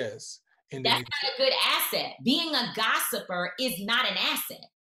possess, and that's not a good asset. Being a gossiper is not an asset.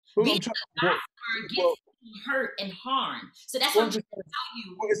 Being a gossiper gets hurt and harmed. So that's what I'm trying to tell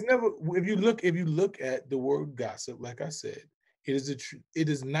you. Well, it's never. If you look at the word gossip, like I said, it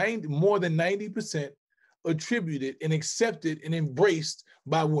is more than 90% attributed and accepted and embraced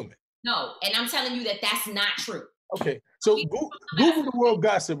by women. No, and I'm telling you that that's not true. Okay, so Google the word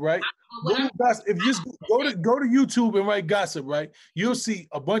gossip, right? Google gossip. If you just go to YouTube and write gossip, right, you'll see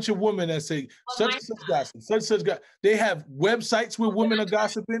a bunch of women that say such and such gossip, such and such gossip. They have websites where women are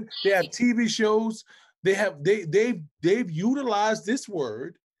gossiping. They have TV shows. They've utilized this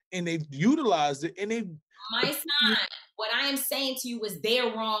word, and they've utilized it, and my son, what I am saying to you is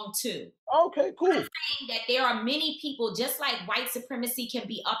they're wrong too. Okay, cool. I'm saying that there are many people, just like white supremacy can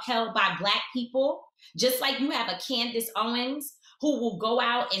be upheld by Black people, just like you have a Candace Owens who will go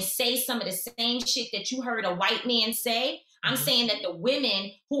out and say some of the same shit that you heard a white man say. I'm saying that the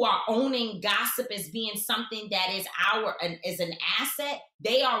women who are owning gossip as being something that is an asset,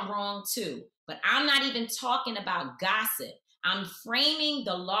 they are wrong too. But I'm not even talking about gossip. I'm framing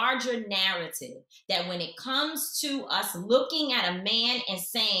the larger narrative that when it comes to us looking at a man and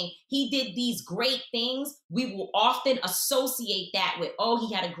saying he did these great things, we will often associate that with, oh,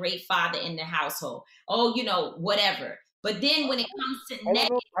 he had a great father in the household. Oh, whatever. But then when it comes to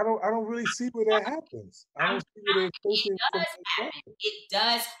I don't really see where that happens. I don't see where it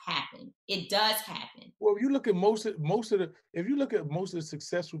does happen. It does happen. Well, if you look at most of the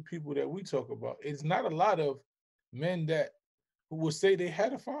successful people that we talk about, it's not a lot of men that who will say they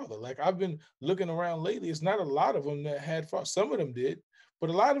had a father. Like, I've been looking around lately, it's not a lot of them that had father. Some of them did, but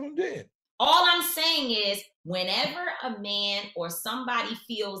a lot of them didn't. All I'm saying is, whenever a man or somebody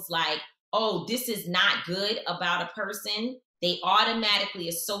feels like, oh, this is not good about a person, they automatically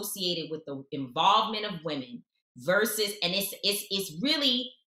associate it with the involvement of women versus, and it's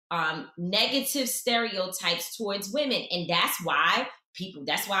really negative stereotypes towards women. And that's why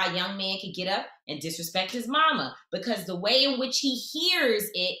a young man could get up and disrespect his mama, because the way in which he hears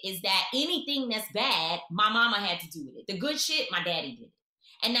it is that anything that's bad, my mama had to do with it. The good shit, my daddy did it.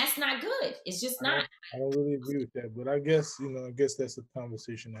 And that's not good. It's just not. I don't really agree with that, but I guess that's a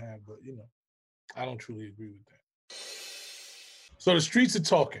conversation to have, but I don't truly agree with that. So the streets are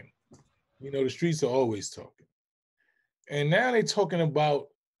talking. The streets are always talking. And now they're talking about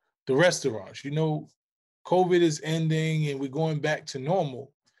the restaurants. COVID is ending and we're going back to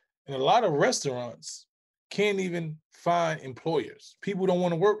normal. And a lot of restaurants can't even find employers. People don't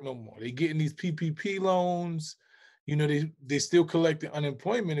want to work no more. They're getting these PPP loans. They still collect the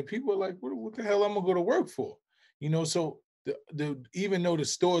unemployment, and people are like, what the hell am I going to go to work for? So even though the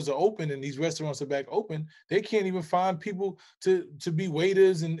stores are open and these restaurants are back open, they can't even find people to be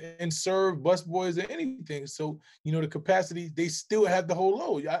waiters and serve busboys or anything. So, the capacity, they still have the whole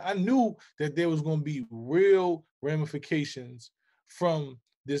load. I knew that there was going to be real ramifications from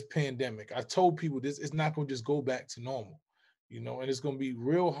this pandemic. I told people this is not going to just go back to normal, and it's going to be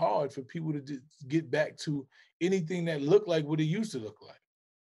real hard for people to get back to anything that looked like what it used to look like.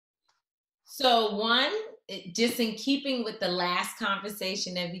 So one, just in keeping with the last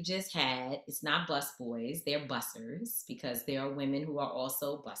conversation that we just had, it's not busboys, they're bussers, because there are women who are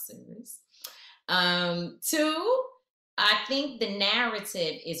also bussers. Two, I think the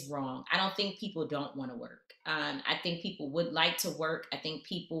narrative is wrong. I don't think people don't want to work. I think people would like to work. I think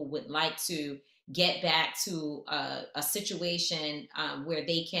people would like to get back to a situation where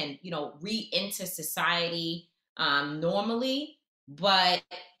they can, re-enter society normally, but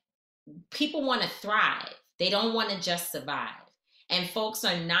people want to thrive. They don't want to just survive. And folks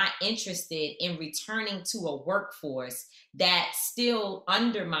are not interested in returning to a workforce that still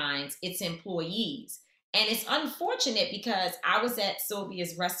undermines its employees. And it's unfortunate because I was at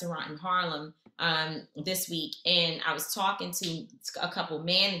Sylvia's restaurant in Harlem this week, and I was talking to a couple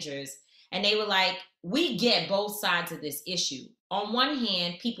managers, and they were like, we get both sides of this issue. On one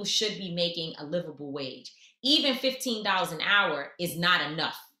hand, people should be making a livable wage. Even $15 an hour is not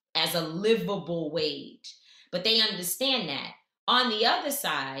enough as a livable wage, but they understand that. On the other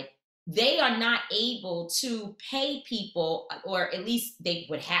side, they are not able to pay people, or at least they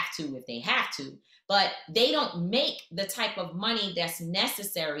would have to if they have to, but they don't make the type of money that's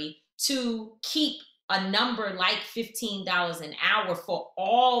necessary to keep a number like $15 an hour for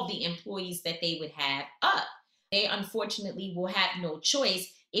all the employees that they would have up. They unfortunately will have no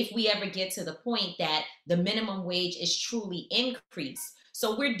choice if we ever get to the point that the minimum wage is truly increased.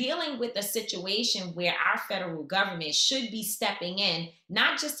 So we're dealing with a situation where our federal government should be stepping in,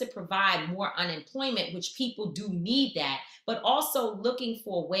 not just to provide more unemployment, which people do need that, but also looking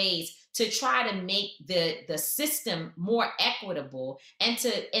for ways to try to make the system more equitable and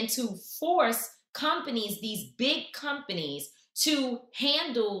to force companies, these big companies, to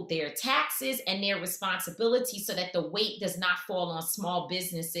handle their taxes and their responsibilities so that the weight does not fall on small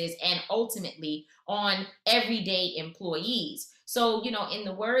businesses and ultimately on everyday employees. So, in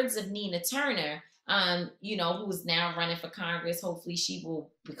the words of Nina Turner, who's now running for Congress, hopefully she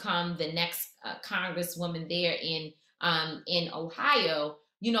will become the next congresswoman there in Ohio.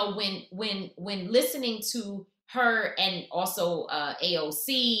 When listening to her and also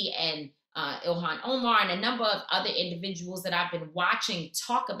AOC and Ilhan Omar and a number of other individuals that I've been watching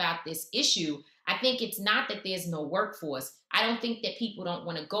talk about this issue, I think it's not that there's no workforce. I don't think that people don't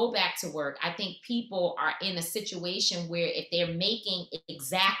want to go back to work. I think people are in a situation where if they're making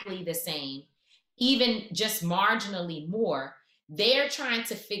exactly the same, even just marginally more, they're trying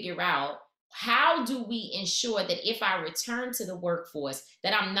to figure out, how do we ensure that if I return to the workforce,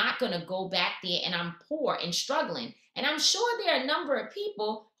 that I'm not going to go back there and I'm poor and struggling? And I'm sure there are a number of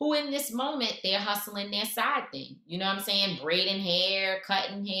people who in this moment, they're hustling their side thing. You know what I'm saying? Braiding hair,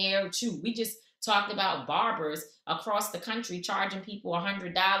 cutting hair. Shoot, we just talked about barbers across the country charging people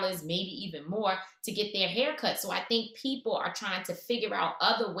 $100, maybe even more, to get their hair cut. So I think people are trying to figure out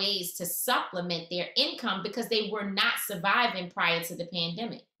other ways to supplement their income because they were not surviving prior to the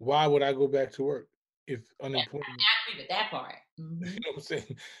pandemic. Why would I go back to work if unemployment? I agree with that part. Mm-hmm. You know what I'm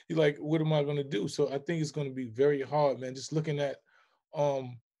saying? You're like, what am I going to do? So I think it's going to be very hard, man. Just looking at,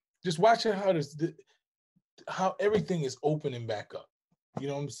 just watching how everything is opening back up. You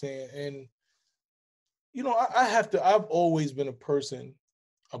know what I'm saying? And you know, I've always been a person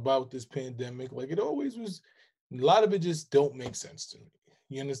about this pandemic. Like, it always was, a lot of it just don't make sense to me.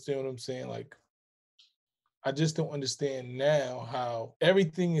 You understand what I'm saying? Like, I just don't understand now how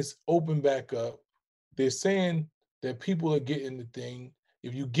everything is open back up. They're saying that people are getting the thing.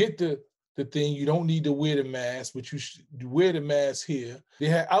 If you get the thing, you don't need to wear the mask, but you should wear the mask here. They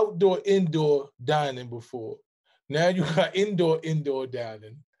had indoor dining before. Now you got indoor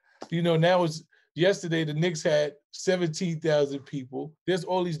dining. You know, now it's, yesterday, the Knicks had 17,000 people. There's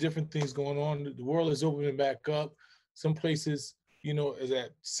all these different things going on. The world is opening back up. Some places, you know, is at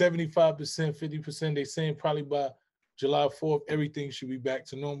 75%, 50%. They're saying probably by July 4th, everything should be back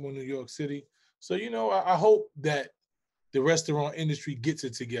to normal in New York City. So, you know, I hope that the restaurant industry gets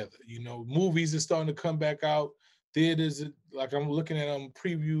it together. You know, movies are starting to come back out. Theaters, like I'm looking at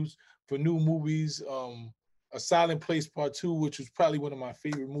previews for new movies. A Silent Place Part 2, which was probably one of my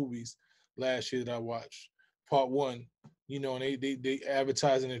favorite movies last year that I watched, Part 1, you know, and they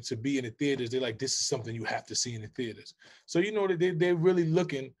advertising it to be in the theaters. They're like, this is something you have to see in the theaters. So, you know, they're really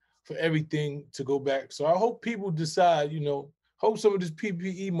looking for everything to go back. So I hope people decide, you know, hope some of this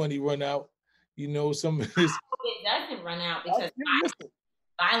PPE money run out, you know, some of this. I hope it doesn't run out because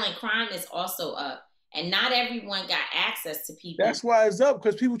violent crime is also up. And not everyone got access to PPE. That's why it's up,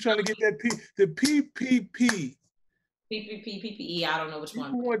 because people trying to get the PPP. PPE, I don't know which one.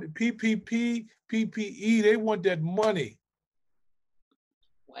 People want the PPE, they want that money.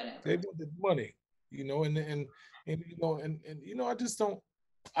 Whatever. They want the money, you know, and you know,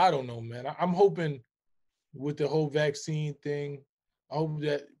 I don't know, man. I'm hoping with the whole vaccine thing, I hope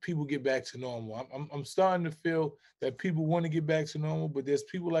that people get back to normal. I'm starting to feel that people want to get back to normal, but there's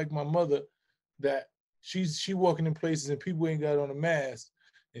people like my mother that she walking in places and people ain't got on a mask.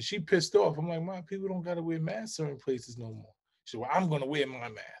 And she pissed off. I'm like, Mom, people don't got to wear masks certain places no more. She said, well, I'm going to wear my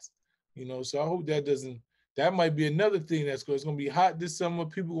mask. You know, so I hope that might be another thing it's going to be hot this summer.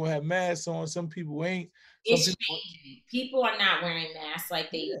 People going to have masks on. Some people ain't. People are not wearing masks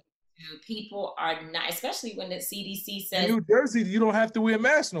like they used to. People are not, especially when the CDC says. In New Jersey, you don't have to wear a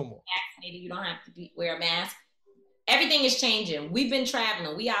mask no more. Vaccinated, you don't have to wear a mask. Everything is changing. We've been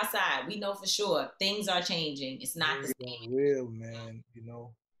traveling. We outside. We know for sure things are changing. It's not the same. Real, man, you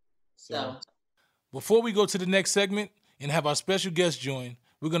know. So, before we go to the next segment and have our special guest join,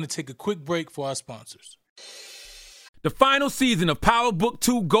 we're going to take a quick break for our sponsors. The final season of Power Book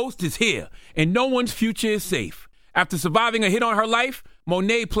 2 Ghost is here, and no one's future is safe. After surviving a hit on her life,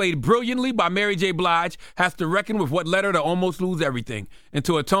 Monet, played brilliantly by Mary J. Blige, has to reckon with what led her to almost lose everything and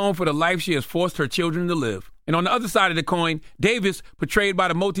to atone for the life she has forced her children to live. And on the other side of the coin, Davis, portrayed by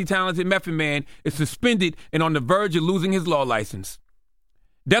the multi-talented Method Man, is suspended and on the verge of losing his law license.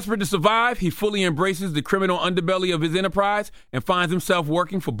 Desperate to survive, he fully embraces the criminal underbelly of his enterprise and finds himself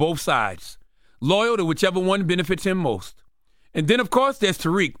working for both sides, loyal to whichever one benefits him most. And then, of course, there's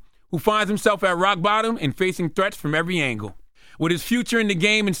Tariq, who finds himself at rock bottom and facing threats from every angle. With his future in the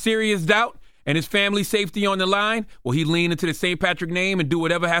game in serious doubt and his family's safety on the line, will he lean into the St. Patrick name and do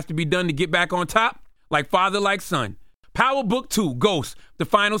whatever has to be done to get back on top? Like father, like son. Power Book 2, Ghost, the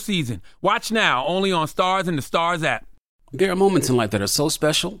final season. Watch now, only on Stars and the Stars app. There are moments in life that are so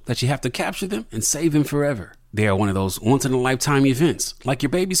special that you have to capture them and save them forever. They are one of those once-in-a-lifetime events, like your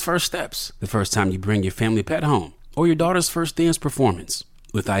baby's first steps, the first time you bring your family pet home, or your daughter's first dance performance.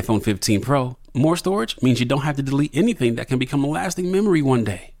 With iPhone 15 Pro, more storage means you don't have to delete anything that can become a lasting memory one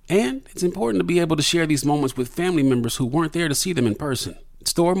day. And it's important to be able to share these moments with family members who weren't there to see them in person.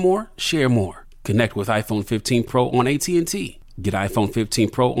 Store more, share more. Connect with iPhone 15 Pro on AT&T. Get iPhone 15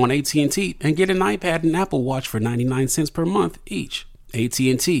 Pro on AT&T and get an iPad and Apple Watch for 99 cents per month each.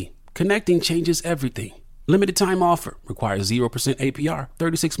 AT&T. Connecting changes everything. Limited time offer. Requires 0% APR.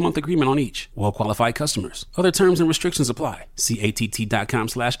 36-month agreement on each. Well-qualified customers. Other terms and restrictions apply. See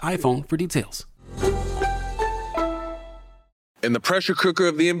att.com/iPhone for details. In the pressure cooker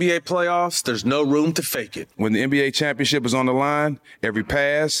of the NBA playoffs, there's no room to fake it. When the NBA championship is on the line, every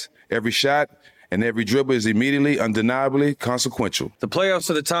pass, every shot, and every dribble is immediately, undeniably consequential. The playoffs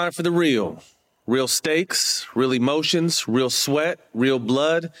are the time for the real Real stakes, real emotions, real sweat, real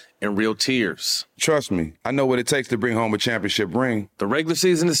blood, and real tears. Trust me, I know what it takes to bring home a championship ring. The regular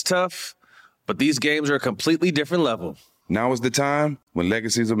season is tough, but these games are a completely different level. Now is the time when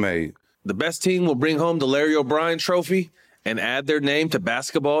legacies are made. The best team will bring home the Larry O'Brien Trophy and add their name to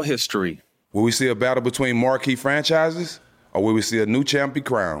basketball history. Will we see a battle between marquee franchises, or will we see a new champ be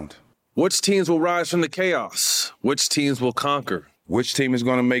crowned? Which teams will rise from the chaos? Which teams will conquer? Which team is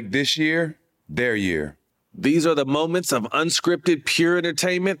going to make this year their year? These are the moments of unscripted, pure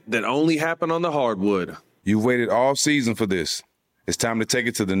entertainment that only happen on the hardwood. You've waited all season for this. It's time to take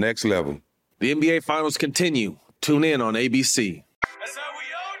it to the next level. The NBA Finals continue. Tune in on ABC. That's how we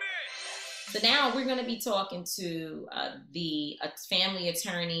own it. So now we're going to be talking to the family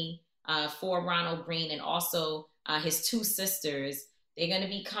attorney for Ronald Greene and also his two sisters. They're going to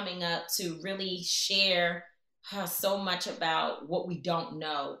be coming up to really share so much about what we don't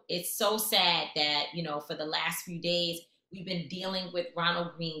know. It's so sad that, for the last few days, we've been dealing with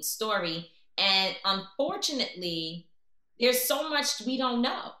Ronald Greene's story. And unfortunately, there's so much we don't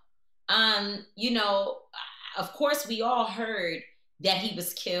know. Of course, we all heard that he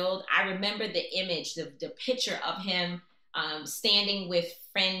was killed. I remember the image, the picture of him standing with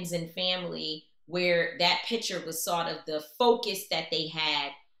friends and family, where that picture was sort of the focus that they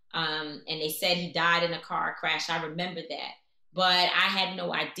had. And they said he died in a car crash. I remember that. But I had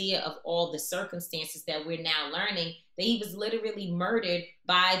no idea of all the circumstances that we're now learning, that he was literally murdered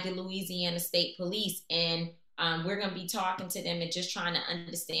by the Louisiana State Police. And we're going to be talking to them and just trying to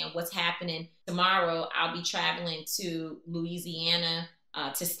understand what's happening. Tomorrow, I'll be traveling to Louisiana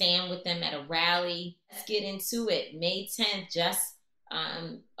to stand with them at a rally. Let's get into it. May 10th, just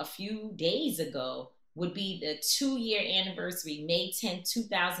a few days ago, would be the 2-year anniversary, May 10th,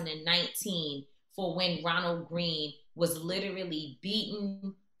 2019, for when Ronald Greene was literally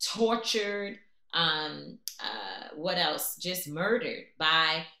beaten, tortured, just murdered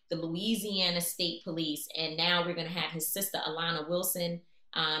by the Louisiana State Police. And now we're going to have his sister, Alana Wilson,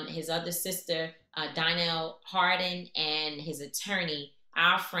 his other sister, Donnell Hardin, and his attorney,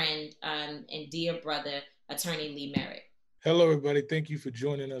 our friend and dear brother, Attorney Lee Merritt. Hello, everybody. Thank you for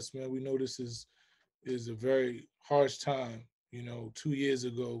joining us, man. We know this is a very harsh time. 2 years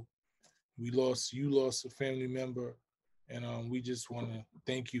ago, you lost a family member, and we just want to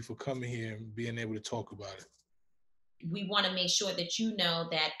thank you for coming here and being able to talk about it. We want to make sure that you know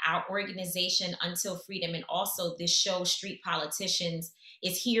that our organization, Until Freedom, and also this show, Street Politicians,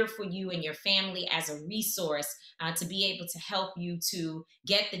 is here for you and your family as a resource to be able to help you to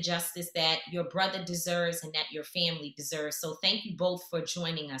get the justice that your brother deserves and that your family deserves. So thank you both for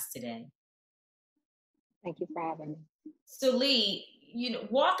joining us today. Thank you for having me. So Lee,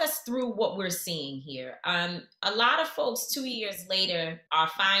 walk us through what we're seeing here. A lot of folks 2 years later are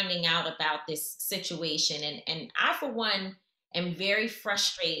finding out about this situation. And I, for one, am very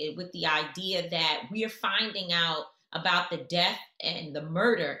frustrated with the idea that we are finding out about the death and the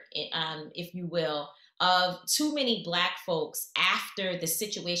murder, if you will, of too many Black folks after the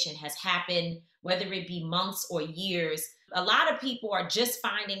situation has happened, whether it be months or years. A lot of people are just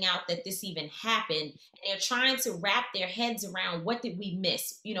finding out that this even happened, and they're trying to wrap their heads around, what did we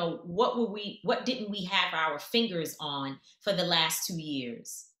miss? What didn't we have our fingers on for the last 2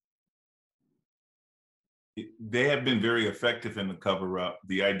 years? They have been very effective in the cover-up.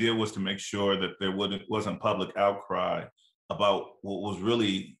 The idea was to make sure that there wasn't public outcry about what was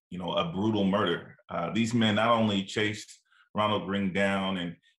really, a brutal murder. These men not only chased Ronald Greene down,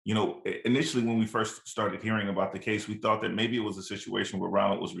 and initially when we first started hearing about the case, we thought that maybe it was a situation where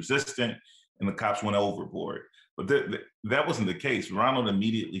Ronald was resistant and the cops went overboard. But that wasn't the case. Ronald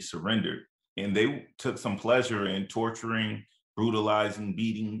immediately surrendered, and they took some pleasure in torturing, brutalizing,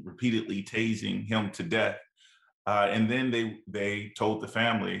 beating, repeatedly tasing him to death. And then they told the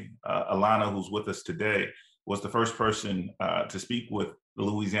family, Alana, who's with us today, was the first person to speak with the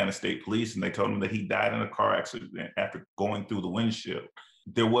Louisiana State Police, and they told him that he died in a car accident after going through the windshield.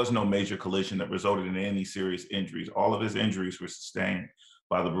 There was no major collision that resulted in any serious injuries. All of his injuries were sustained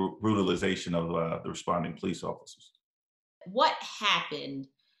by the brutalization of the responding police officers. What happened?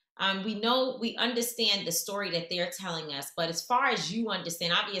 We understand the story that they're telling us, but as far as you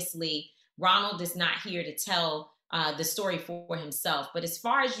understand, obviously, Ronald is not here to tell the story for himself, but as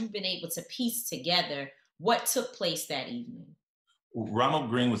far as you've been able to piece together, what took place that evening? Ronald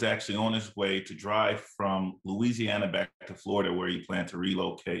Greene was actually on his way to drive from Louisiana back to Florida, where he planned to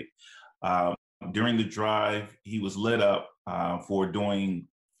relocate. During the drive, he was lit up for doing,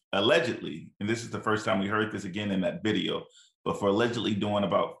 allegedly, and this is the first time we heard this again in that video, but for allegedly doing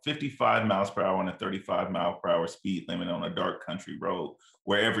about 55 miles per hour on a 35 mile per hour speed limit on a dark country road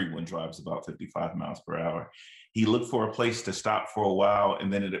where everyone drives about 55 miles per hour. He looked for a place to stop for a while,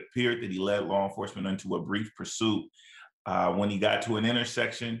 and then it appeared that he led law enforcement into a brief pursuit. When he got to an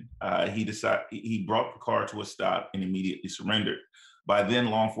intersection, he brought the car to a stop and immediately surrendered. By then,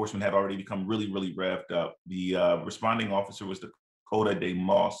 law enforcement had already become really, really revved up. The responding officer was Dakota Day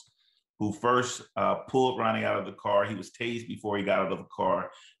Moss, who first pulled Ronnie out of the car. He was tased before he got out of the car.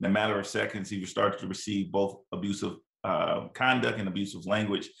 In a matter of seconds, he started to receive both abusive conduct and abusive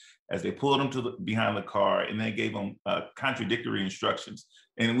language as they pulled him behind the car, and they gave him contradictory instructions.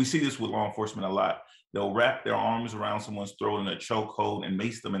 And we see this with law enforcement a lot. They'll wrap their arms around someone's throat in a chokehold and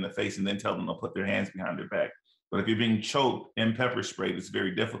mace them in the face and then tell them to put their hands behind their back. But if you're being choked and pepper sprayed, it's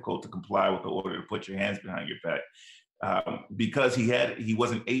very difficult to comply with the order to put your hands behind your back. Because he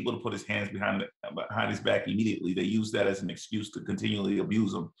wasn't able to put his hands behind his back immediately, they used that as an excuse to continually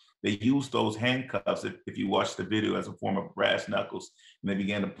abuse him. They used those handcuffs, if you watch the video, as a form of brass knuckles, and they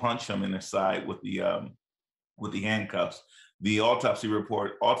began to punch him in the side with the handcuffs. The autopsy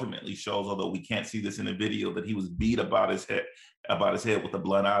report ultimately shows, although we can't see this in the video, that he was beat about his head with a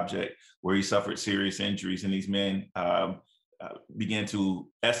blunt object, where he suffered serious injuries, and these men began to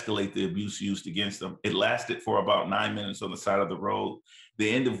escalate the abuse used against them. It lasted for about 9 minutes on the side of the road, the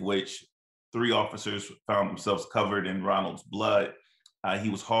end of which 3 officers found themselves covered in Ronald's blood. He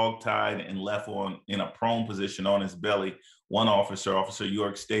was hogtied and left in a prone position on his belly. One officer, Officer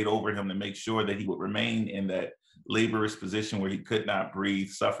York, stayed over him to make sure that he would remain in that laborious position where he could not breathe,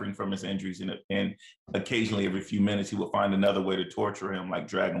 suffering from his injuries. And occasionally, every few minutes, he would find another way to torture him, like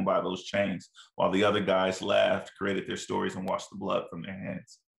drag him by those chains, while the other guys laughed, created their stories, and washed the blood from their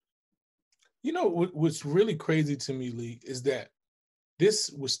hands. You know, what's really crazy to me, Lee, is that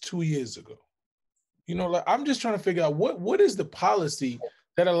this was 2 years ago. You know, like, I'm just trying to figure out what is the policy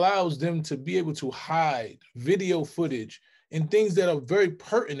that allows them to be able to hide video footage and things that are very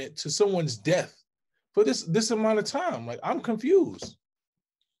pertinent to someone's death for this amount of time. Like, I'm confused.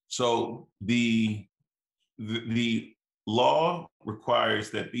 So the law requires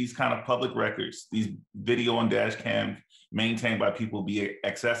that these kind of public records, these video and dash cams maintained by people, be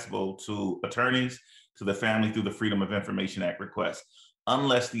accessible to attorneys, to the family through the Freedom of Information Act request,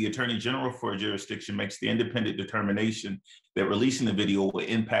 unless the Attorney General for a jurisdiction makes the independent determination that releasing the video will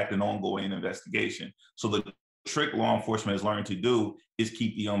impact an ongoing investigation. So the trick law enforcement has learned to do is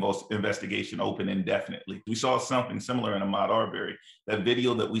keep the investigation open indefinitely. We saw something similar in Ahmaud Arbery. That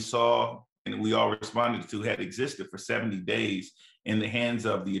video that we saw and we all responded to had existed for 70 days in the hands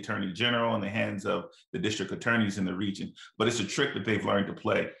of the Attorney General, in the hands of the district attorneys in the region. But it's a trick that they've learned to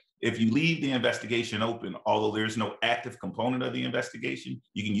play. If you leave the investigation open, although there's no active component of the investigation,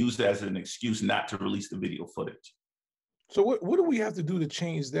 you can use that as an excuse not to release the video footage. So what do we have to do to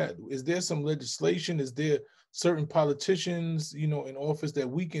change that? Is there some legislation? Is there certain politicians, you know, in office that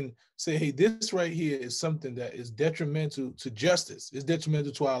we can say, hey, this right here is something that is detrimental to justice, is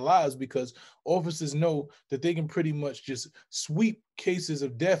detrimental to our lives, because officers know that they can pretty much just sweep cases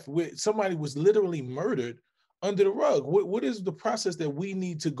of death where somebody was literally murdered under the rug? What is the process that we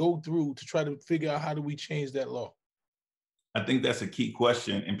need to go through to try to figure out how do we change that law? I think that's a key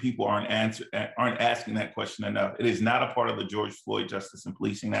question, and people aren't asking that question enough. It is not a part of the George Floyd Justice and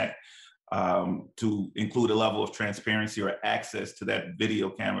Policing Act to include a level of transparency or access to that video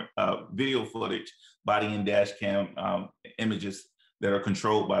footage, body and dash cam images that are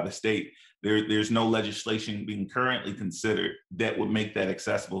controlled by the state. There's no legislation being currently considered that would make that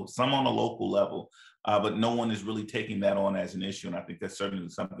accessible. Some on a local level, but no one is really taking that on as an issue. And I think that's certainly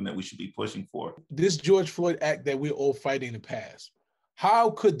something that we should be pushing for. This George Floyd Act that we're all fighting to pass, how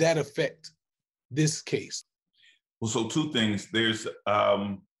could that affect this case? Well, so 2 things. There's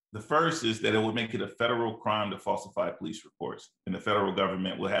the first is that it would make it a federal crime to falsify police reports. And the federal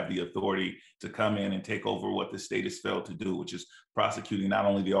government will have the authority to come in and take over what the state has failed to do, which is prosecuting not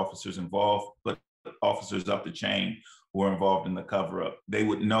only the officers involved, but officers up the chain who are involved in the cover-up. They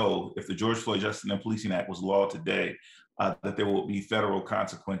would know, if the George Floyd Justice and Policing Act was law today, that there will be federal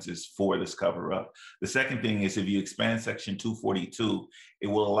consequences for this cover-up. The second thing is, if you expand Section 242, it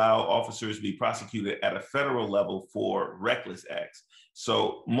will allow officers to be prosecuted at a federal level for reckless acts.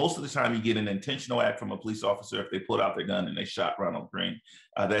 So most of the time you get an intentional act from a police officer if they pulled out their gun and they shot Ronald Green.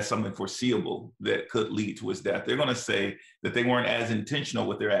 That's something foreseeable that could lead to his death. They're going to say that they weren't as intentional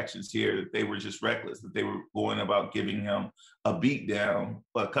with their actions here, that they were just reckless, that they were going about giving him a beatdown,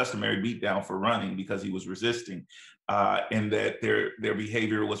 a customary beatdown for running because he was resisting, and that their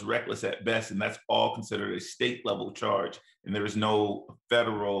behavior was reckless at best. And that's all considered a state level charge. And there is no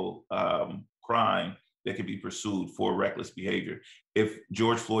federal crime that could be pursued for reckless behavior. If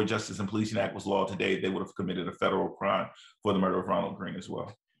George Floyd Justice and Policing Act was law today, they would have committed a federal crime for the murder of Ronald Greene as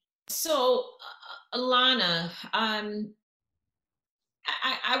well. So, Alana, I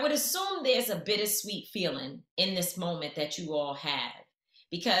would assume there's a bittersweet feeling in this moment that you all have,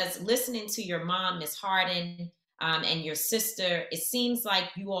 because listening to your mom, Ms. Hardin, and your sister, it seems like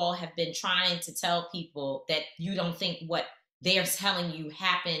you all have been trying to tell people that you don't think what they're telling you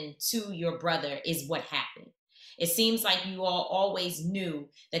happened to your brother is what happened. It seems like you all always knew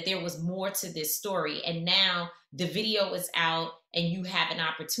that there was more to this story, and now the video is out, and you have an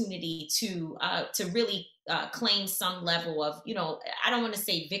opportunity to really claim some level of, I don't want to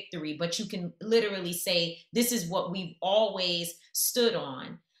say victory, but you can literally say this is what we've always stood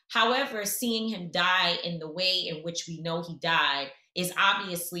on. However, seeing him die in the way in which we know he died is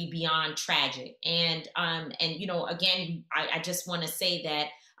obviously beyond tragic. And again, I just want to say that,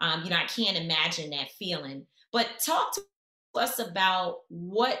 I can't imagine that feeling. But talk to us about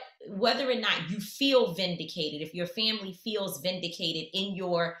whether or not you feel vindicated, if your family feels vindicated in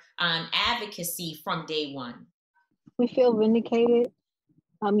your advocacy from day one. We feel vindicated.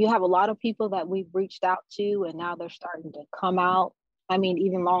 You have a lot of people that we've reached out to, and now they're starting to come out. I mean,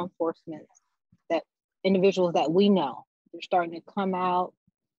 even law enforcement, that individuals that we know, they're starting to come out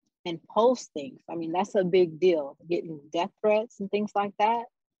and post things. I mean, that's a big deal, getting death threats and things like that.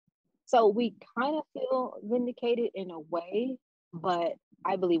 So we kind of feel vindicated in a way, but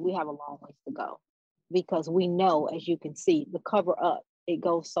I believe we have a long ways to go, because we know, as you can see, the cover up, it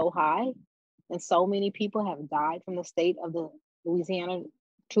goes so high, and so many people have died from the state of the Louisiana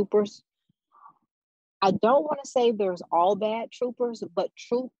troopers. I don't want to say there's all bad troopers, but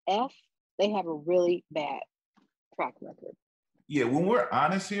Troop F, they have a really bad track record. Yeah, when we're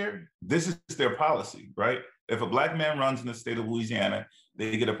honest here, this is their policy, right? If a Black man runs in the state of Louisiana,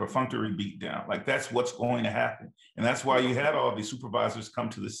 they get a perfunctory beatdown. Like, that's what's going to happen. And that's why you had all these supervisors come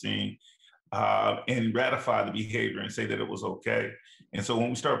to the scene and ratify the behavior and say that it was okay. And so when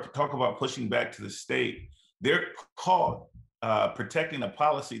we start talking about pushing back to the state, they're caught protecting a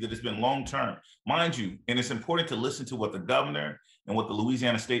policy that has been long-term, mind you. And it's important to listen to what the governor and what the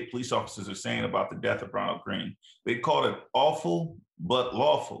Louisiana State police officers are saying about the death of Ronald Greene. They called it awful, but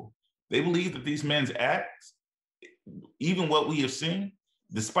lawful. They believe that these men's acts, even what we have seen,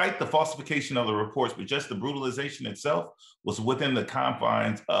 despite the falsification of the reports, but just the brutalization itself, was within the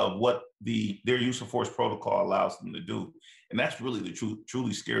confines of what their use of force protocol allows them to do. And that's really the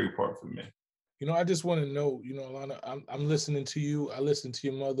truly scary part for me. I just want to know, Alana, I'm listening to you. I listen to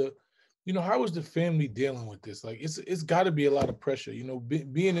your mother. How is the family dealing with this? Like, it's got to be a lot of pressure.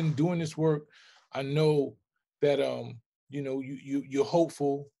 Being and doing this work, I know that you're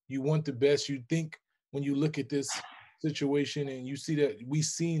hopeful. You want the best. You think when you look at this situation and you see that we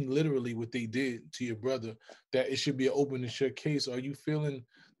seen literally what they did to your brother, that it should be an open and shut case. Are you feeling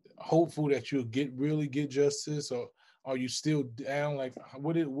hopeful that you'll really get justice, or are you still down? Like,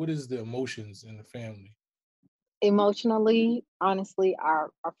 what is the emotions in the family? Emotionally, honestly,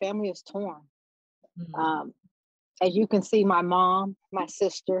 our family is torn. Mm-hmm. As you can see, my mom, my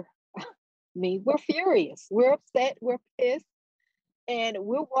sister, me, we're furious. We're upset. We're pissed. And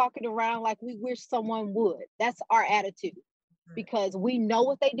we're walking around like we wish someone would. That's our attitude, because we know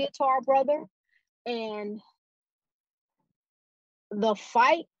what they did to our brother. And the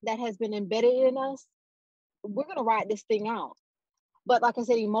fight that has been embedded in us, we're going to ride this thing out. But like I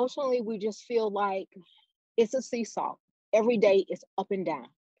said, emotionally, we just feel like it's a seesaw. Every day it's up and down.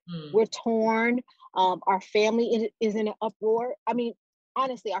 We're torn. Our family is in an uproar. I mean,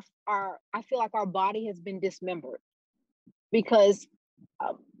 honestly, I feel like our body has been dismembered, because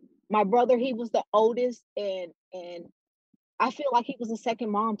my brother, he was the oldest, and I feel like he was a second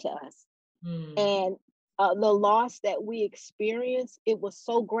mom to us. And the loss that we experienced, it was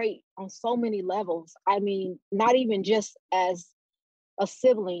so great on so many levels. I mean, not even just as a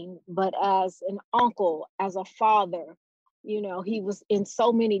sibling, but as an uncle, as a father. He was in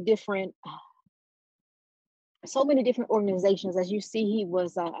so many different organizations. As you see, he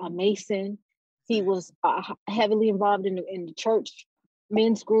was a Mason. He was heavily involved in the church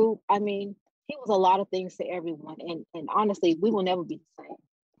men's group. I mean, he was a lot of things to everyone. And honestly, we will never be the same.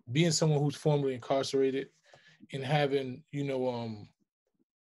 Being someone who's formerly incarcerated and having,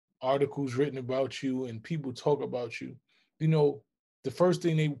 articles written about you and people talk about you, the first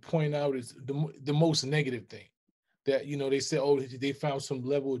thing they point out is the most negative thing. That, they said, oh, they found some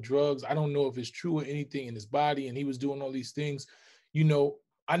level of drugs. I don't know if it's true or anything in his body, and he was doing all these things.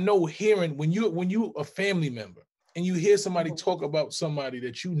 I know hearing when you a family member and you hear somebody talk about somebody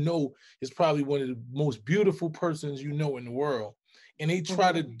that is probably one of the most beautiful persons in the world, and they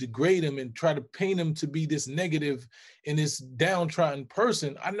try to degrade him and try to paint him to be this negative and this downtrodden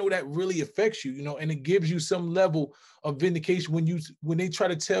person, I know that really affects you, you know, and it gives you some level of vindication when they try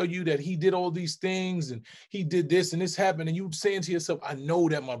to tell you that he did all these things and he did this and this happened, and you saying to yourself, I know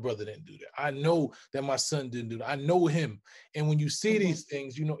that my brother didn't do that. I know that my son didn't do that. I know him. And when you see these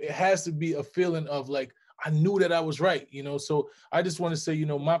things, you know, it has to be a feeling of like, I knew that I was right, you know. So I just want to say, you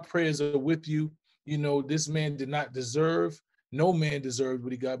know, my prayers are with you. You know, this man did not deserve, no man deserved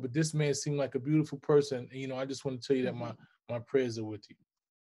what he got, but this man seemed like a beautiful person. And, you know, I just want to tell you that my prayers are with you.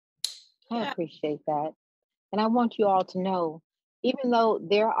 I appreciate that. And I want you all to know, even though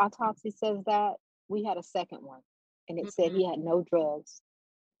their autopsy says that, we had a second one, and it said he had no drugs,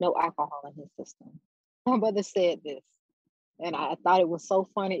 no alcohol in his system. My brother said this, and I thought it was so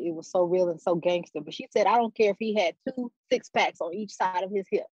funny. It was so real and so gangster. But she said, I don't care if he had 2 six-packs on each side of his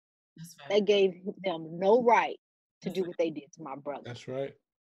hip. That's right. They gave them no right to do what they did to my brother. That's right.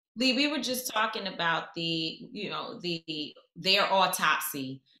 Lee, we were just talking about their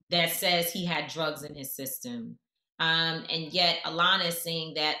autopsy that says he had drugs in his system. And yet Alana is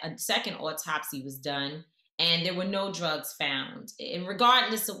saying that a second autopsy was done and there were no drugs found. And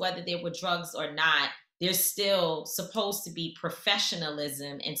regardless of whether there were drugs or not, there's still supposed to be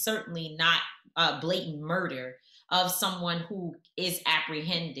professionalism and certainly not blatant murder of someone who is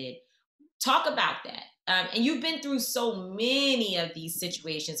apprehended. Talk about that. And you've been through so many of these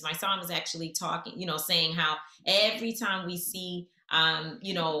situations. My son was actually talking, you know, saying how every time we see,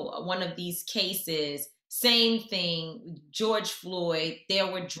 you know, one of these cases, same thing, George Floyd,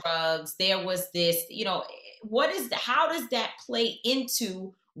 there were drugs, there was this, you know, how does that play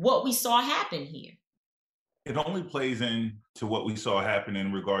into what we saw happen here? It only plays into what we saw happen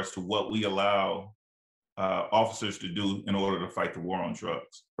in regards to what we allow officers to do in order to fight the war on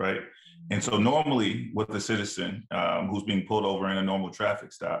drugs, right? And so normally with the citizen who's being pulled over in a normal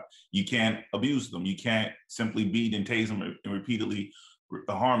traffic stop, you can't abuse them. You can't simply beat and tase them and repeatedly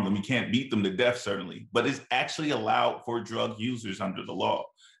harm them. You can't beat them to death, certainly, but it's actually allowed for drug users under the law.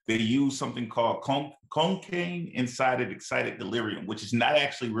 They use something called cocaine-incited excited delirium, which is not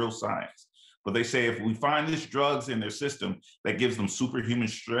actually real science. But they say if we find these drugs in their system, that gives them superhuman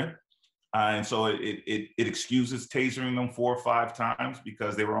strength. And so it excuses tasering them 4 or 5 times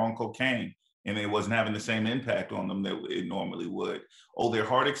because they were on cocaine and it wasn't having the same impact on them that it normally would. Oh, their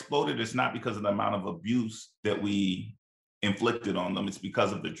heart exploded. It's not because of the amount of abuse that we inflicted on them. It's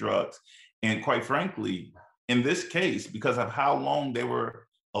because of the drugs. And quite frankly, in this case, because of how long they were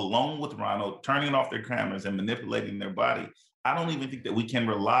alone with Ronald, turning off their cameras and manipulating their body, I don't even think that we can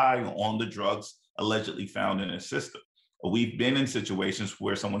rely on the drugs allegedly found in his system. We've been in situations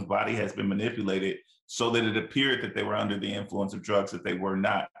where someone's body has been manipulated so that it appeared that they were under the influence of drugs that they were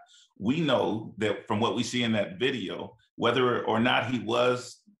not. We know that from what we see in that video, whether or not he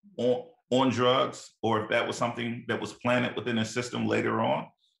was on drugs or if that was something that was planted within his system later on,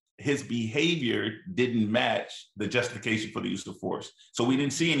 his behavior didn't match the justification for the use of force. So we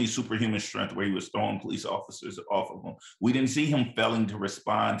didn't see any superhuman strength where he was throwing police officers off of him. We didn't see him failing to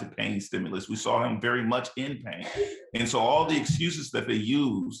respond to pain stimulus. We saw him very much in pain. And so all the excuses that they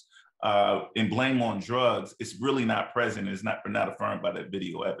use and blame on drugs, it's really not present. It's not affirmed by that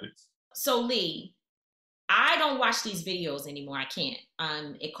video evidence. So Lee, I don't watch these videos anymore. I can't.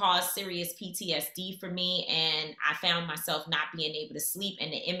 It caused serious PTSD for me, and I found myself not being able to sleep,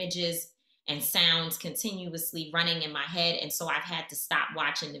 and the images and sounds continuously running in my head. And so I've had to stop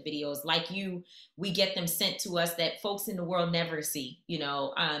watching the videos. Like you, we get them sent to us that folks in the world never see, you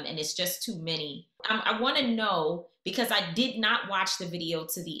know, and it's just too many. I want to know, because I did not watch the video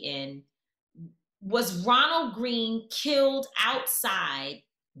to the end, was Ronald Greene killed outside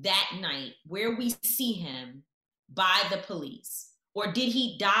that night where we see him by the police? Or did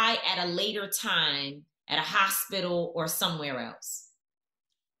he die at a later time at a hospital or somewhere else?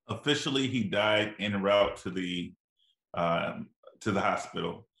 Officially, he died en route to the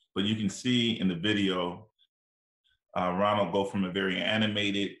hospital. But you can see in the video, Ronald go from a very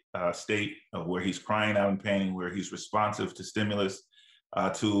animated state of where he's crying out in pain, where he's responsive to stimulus,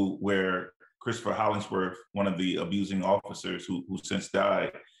 to where Christopher Hollingsworth, one of the abusing officers who since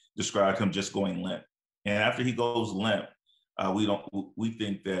died, described him just going limp. And after he goes limp, we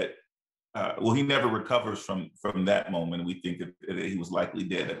think that, he never recovers from that moment. We think that he was likely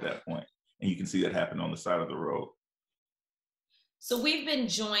dead at that point. And you can see that happen on the side of the road. So we've been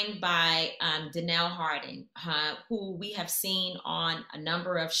joined by Donnell Harding, who we have seen on a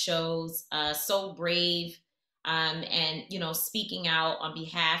number of shows, so brave, and, you know, speaking out on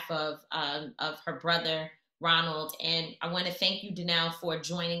behalf of her brother, Ronald. And I want to thank you, Donnell, for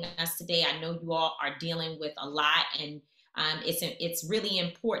joining us today. I know you all are dealing with a lot, and It's really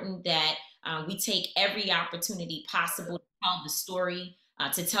important that we take every opportunity possible to tell the story,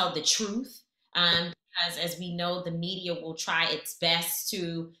 to tell the truth. Because as we know, the media will try its best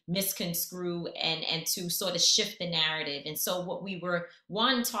to misconstrue and to sort of shift the narrative. And so what we were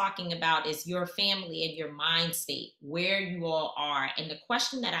talking about is your family and your mind state, where you all are. And the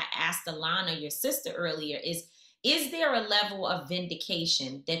question that I asked Alana, your sister, earlier is there a level of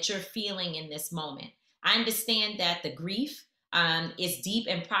vindication that you're feeling in this moment? I understand that the grief is deep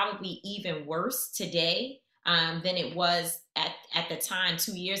and probably even worse today than it was at the time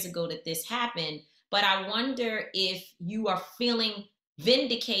 2 years ago that this happened. But I wonder if you are feeling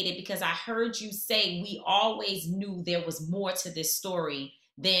vindicated, because I heard you say we always knew there was more to this story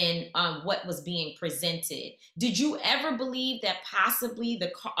than what was being presented. Did you ever believe that possibly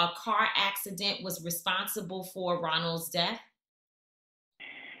a car accident was responsible for Ronald's death?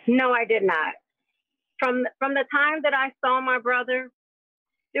 No, I did not. From the time that I saw my brother,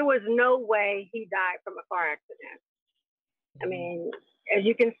 there was no way he died from a car accident. I mean, as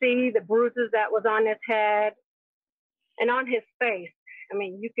you can see, the bruises that was on his head and on his face, I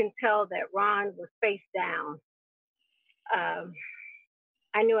mean, you can tell that Ron was face down.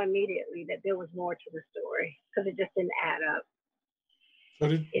 I knew immediately that there was more to the story because it just didn't add up. So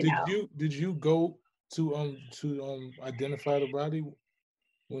did you go to identify the body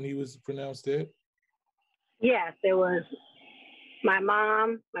when he was pronounced dead? Yes, there was my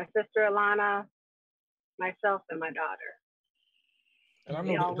mom, my sister Alana, myself, and my daughter. And I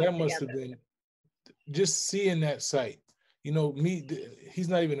know that must have been just seeing that sight. You know, he's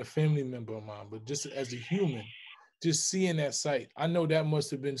not even a family member of mine, but just as a human, just seeing that sight, I know that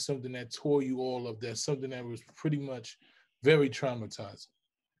must have been something that tore you all up. That's something that was pretty much very traumatizing.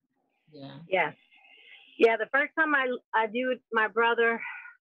 Yeah. Yes. Yeah, the first time I viewed my brother,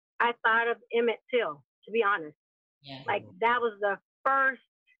 I thought of Emmett Till, to be honest. Yeah. Like, that was the first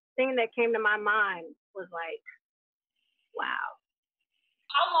thing that came to my mind, was like, wow.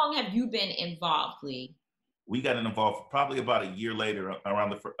 How long have you been involved, Lee? We got involved probably about a year later,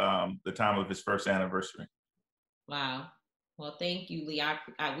 around the time of his first anniversary. Wow. Well, thank you, Lee.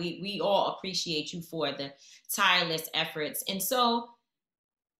 We all appreciate you for the tireless efforts. And so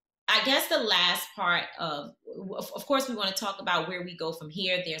I guess the last part of course, we want to talk about where we go from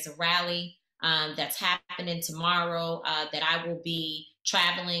here. There's a rally that's happening tomorrow that I will be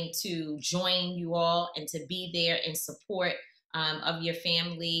traveling to join you all and to be there in support of your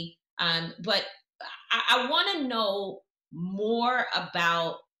family. But I want to know more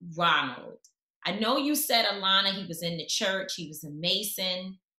about Ronald. I know you said, Alana, he was in the church, he was a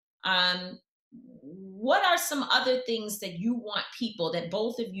Mason. What are some other things that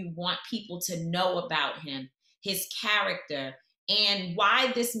both of you want people to know about him, his character, and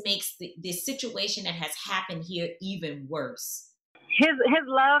why this makes the situation that has happened here even worse? His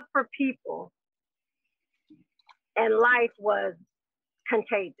love for people and life was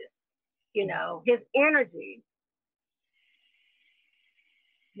contagious. You know, his energy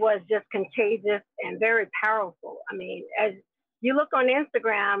was just contagious and very powerful. I mean, as you look on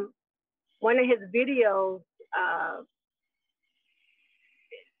Instagram, one of his videos,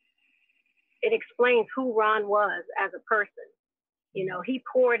 it explains who Ron was as a person. You know, he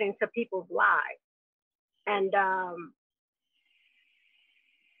poured into people's lives. And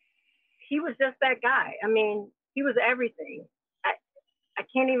he was just that guy. I mean, he was everything. I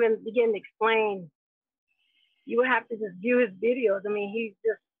can't even begin to explain. You would have to just view his videos. I mean,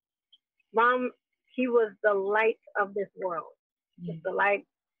 he was the light of this world. Just the light.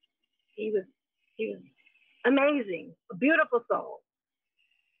 He was amazing, a beautiful soul.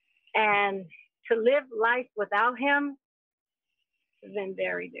 And to live life without him has been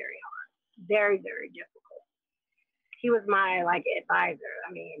very, very hard. Very, very difficult. He was my advisor.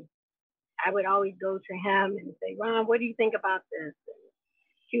 I mean, I would always go to him and say, Ron, what do you think about this? And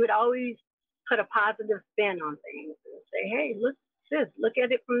he would always put a positive spin on things and say, hey, look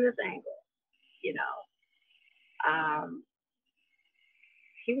at it from this angle, you know.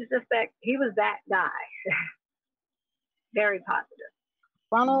 He was that guy. Very positive.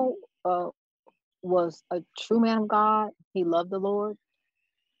 Ronald was a true man of God. He loved the Lord.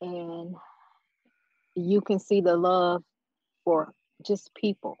 And you can see the love for just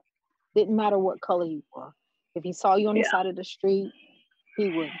people. Didn't matter what color you were. If he saw you on the side of the street,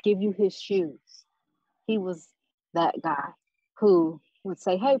 he would give you his shoes. He was that guy who would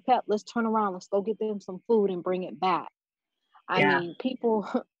say, hey, Pep, let's turn around. Let's go get them some food and bring it back. I mean, people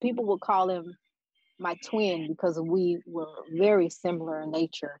would call him my twin because we were very similar in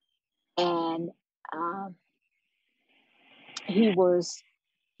nature. And he was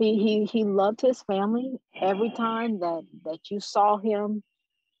He loved his family. Every time that you saw him,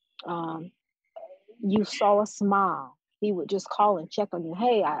 you saw a smile. He would just call and check on you.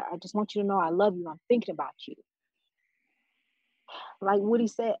 Hey, I just want you to know I love you. I'm thinking about you. Like Woody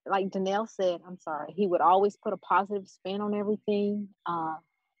said, like Danelle said, I'm sorry, he would always put a positive spin on everything.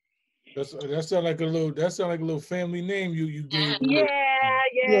 That sound like a little family name you gave. Yeah.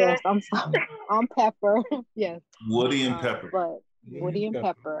 Yes, I'm sorry. I'm Pepper. Yes. Woody and Pepper. But Woody and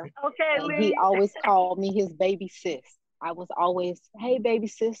Pepper. Okay, and Lee. he always called me his baby sis. I was always, hey baby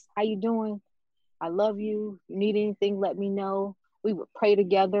sis, how you doing? I love you. If you need anything, let me know. We would pray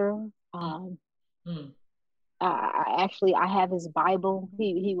together. I have his Bible.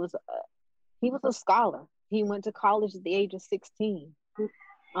 He was a scholar. He went to college at the age of 16.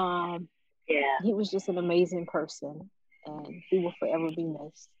 He was just an amazing person, and he will forever be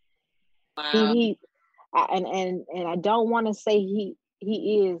missed. Wow. And I don't want to say he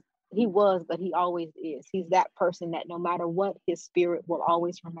was, but he always is. He's that person that no matter what, his spirit will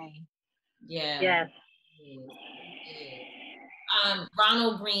always remain. Yeah. Yes.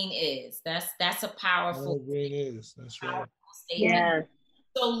 Ronald Green is. That's a powerful. Ronald Green is. That's right. Statement. Yes.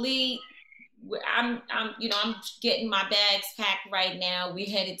 So Lee, I'm getting my bags packed right now. We're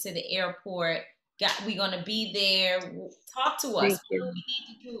headed to the airport. We're gonna be there. Talk to us. What do we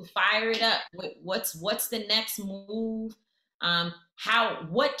need to do? Fire it up. What's the next move?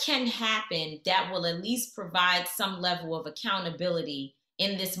 What can happen that will at least provide some level of accountability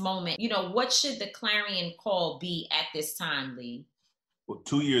in this moment? What should the clarion call be at this time, Lee? Well,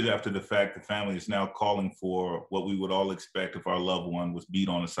 2 years after the fact, the family is now calling for what we would all expect if our loved one was beat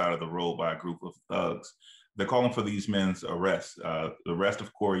on the side of the road by a group of thugs. They're calling for these men's arrests, the arrest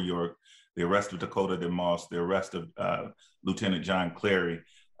of Corey York, the arrest of Dakota DeMoss, the arrest of Lieutenant John Clary.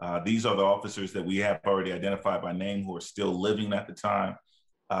 These are the officers that we have already identified by name who are still living at the time.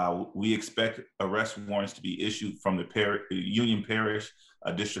 We expect arrest warrants to be issued from the Union Parish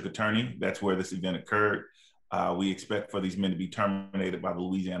District Attorney. That's where this event occurred. We expect for these men to be terminated by the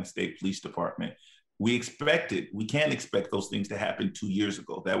Louisiana State Police Department. We can't expect those things to happen 2 years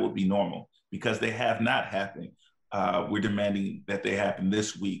ago. That would be normal because they have not happened. We're demanding that they happen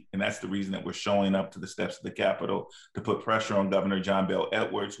this week. And that's the reason that we're showing up to the steps of the Capitol to put pressure on Governor John Bel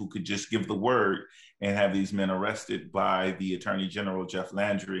Edwards, who could just give the word and have these men arrested by the Attorney General, Jeff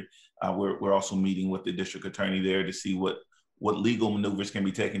Landry. We're also meeting with the district attorney there to see what legal maneuvers can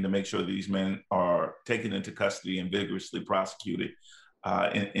be taken to make sure that these men are taken into custody and vigorously prosecuted.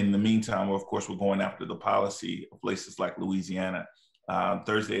 In the meantime, of course, we're going after the policy of places like Louisiana.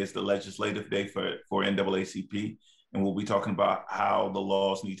 Thursday is the legislative day for NAACP, and we'll be talking about how the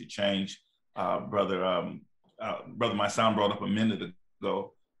laws need to change. Brother Myson brought up a minute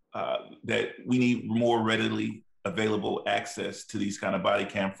ago that we need more readily available access to these kind of body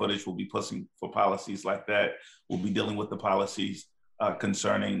cam footage. We'll be pushing for policies like that. We'll be dealing with the policies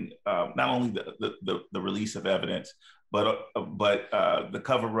concerning not only the release of evidence, but the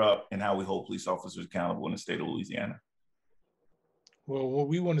cover up and how we hold police officers accountable in the state of Louisiana. Well,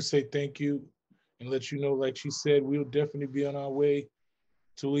 we want to say thank you and let you know, like she said, we'll definitely be on our way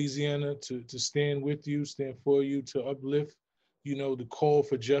to Louisiana to stand with you, stand for you, to uplift, the call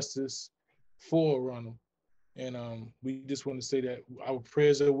for justice for Ronald. And we just want to say that our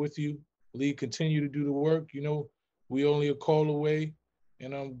prayers are with you. Lee, continue to do the work. We only a call away,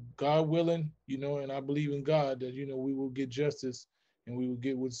 and God willing, and I believe in God that, we will get justice and we will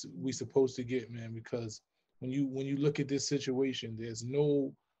get what we supposed to get, man, because when you look at this situation, there's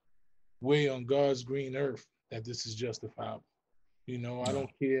no way on God's green earth that this is justifiable. I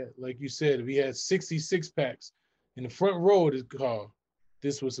don't care. Like you said, if he had 66 packs in the front row of his car,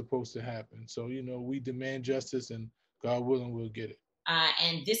 this was supposed to happen. So, we demand justice, and God willing, we'll get it.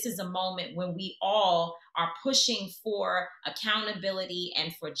 And this is a moment when we all are pushing for accountability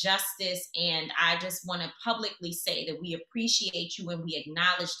and for justice. And I just want to publicly say that we appreciate you and we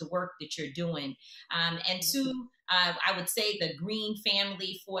acknowledge the work that you're doing. And to, I would say, the Green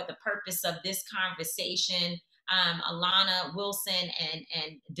family for the purpose of this conversation, Alana Wilson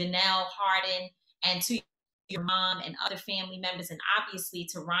and Danelle Hardin, and to your mom and other family members, and obviously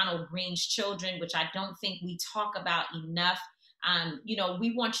to Ronald Green's children, which I don't think we talk about enough.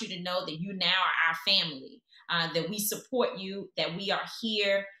 We want you to know that you now are our family, that we support you, that we are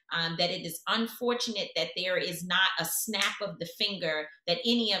here, that it is unfortunate that there is not a snap of the finger that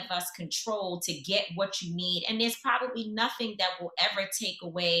any of us control to get what you need. And there's probably nothing that will ever take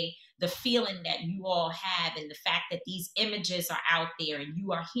away the feeling that you all have and the fact that these images are out there and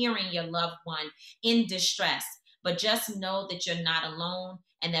you are hearing your loved one in distress. but just know that you're not alone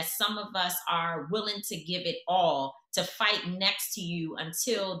and that some of us are willing to give it all to fight next to you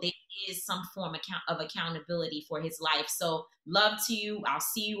until there is some form of accountability for his life. So love to you. I'll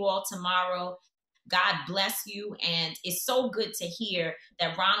see you all tomorrow. God bless you. And it's so good to hear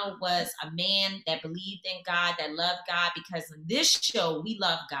that Ronald was a man that believed in God, that loved God, because in this show, we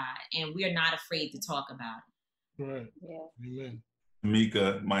love God and we're not afraid to talk about it. Right. Yeah. Amen.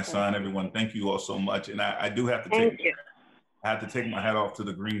 Mika, my son, everyone, thank you all so much. And I do have to take my hat off to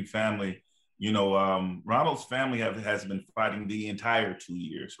the Green family. You know, Ronald's family has been fighting the entire 2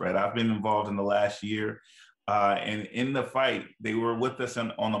 years, right? I've been involved in the last year. And in the fight, they were with us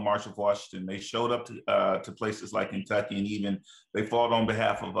on the March of Washington. They showed up to places like Kentucky, and even they fought on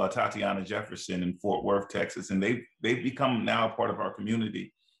behalf of Tatiana Jefferson in Fort Worth, Texas. And they've become now a part of our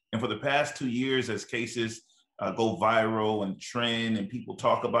community. And for the past 2 years, as cases go viral and trend and people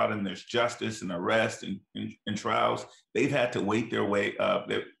talk about it and there's justice and arrest and trials, they've had to wait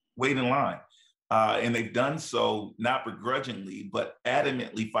in line. And they've done so not begrudgingly, but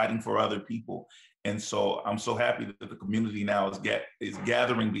adamantly fighting for other people. And so I'm so happy that the community now is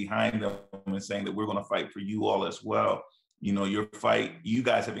gathering behind them and saying that we're going to fight for you all as well. You know, your fight, you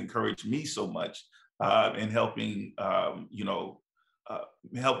guys have encouraged me so much in helping, help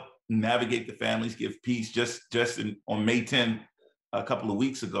navigate the families, give peace. On May 10th, a couple of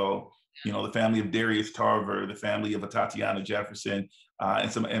weeks ago, you know, the family of Darius Tarver, the family of Tatiana Jefferson,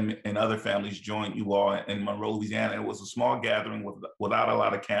 and other families joined you all in Monroe, Louisiana. It was a small gathering without a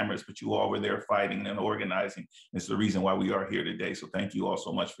lot of cameras, but you all were there fighting and organizing. It's the reason why we are here today. So thank you all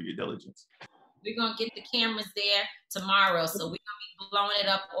so much for your diligence. We're going to get the cameras there tomorrow. So we're going to be blowing it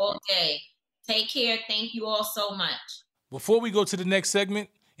up all day. Take care. Thank you all so much. Before we go to the next segment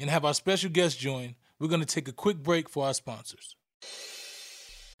and have our special guest join, we're going to take a quick break for our sponsors.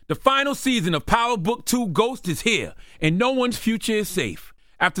 The final season of Power Book 2 Ghost is here, and no one's future is safe.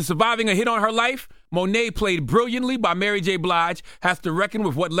 After surviving a hit on her life, Monet, played brilliantly by Mary J. Blige, has to reckon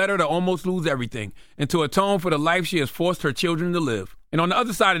with what led her to almost lose everything and to atone for the life she has forced her children to live. And on the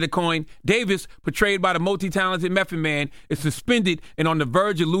other side of the coin, Davis, portrayed by the multi-talented Method Man, is suspended and on the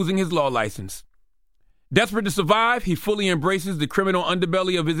verge of losing his law license. Desperate to survive, he fully embraces the criminal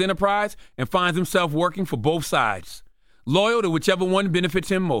underbelly of his enterprise and finds himself working for both sides, loyal to whichever one benefits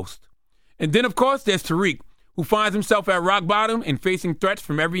him most. And then, of course, there's Tariq, who finds himself at rock bottom and facing threats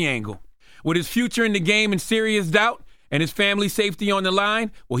from every angle. With his future in the game in serious doubt and his family's safety on the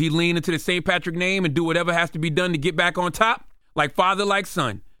line, will he lean into the St. Patrick name and do whatever has to be done to get back on top? Like father, like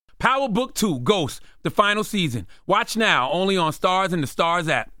son. Power Book 2, Ghost, the final season. Watch now, only on Stars and the Stars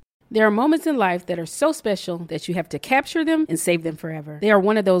app. There are moments in life that are so special that you have to capture them and save them forever. They are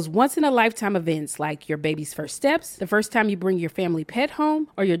one of those once-in-a-lifetime events like your baby's first steps, the first time you bring your family pet home,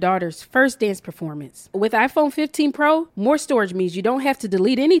 or your daughter's first dance performance. With iPhone 15 Pro, more storage means you don't have to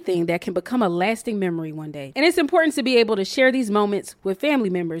delete anything that can become a lasting memory one day. And it's important to be able to share these moments with family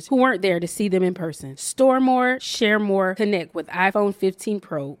members who weren't there to see them in person. Store more, share more, connect with iPhone 15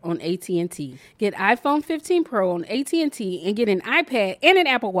 Pro on AT&T. Get iPhone 15 Pro on AT&T and get an iPad and an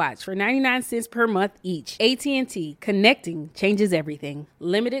Apple Watch for 99 cents per month each. AT&T. Connecting changes everything.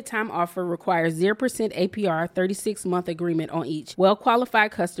 Limited time offer requires 0% APR 36-month agreement on each.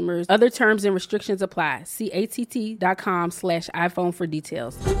 Well-qualified customers. Other terms and restrictions apply. See att.com/iPhone for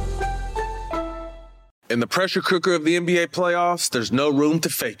details. In the pressure cooker of the NBA playoffs, there's no room to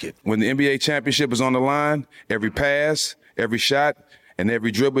fake it. When the NBA championship is on the line, every pass, every shot, and every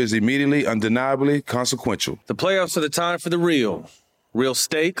dribble is immediately, undeniably consequential. The playoffs are the time for the real. Real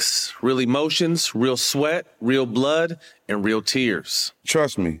stakes, real emotions, real sweat, real blood, and real tears.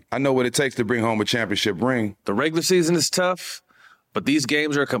 Trust me, I know what it takes to bring home a championship ring. The regular season is tough, but these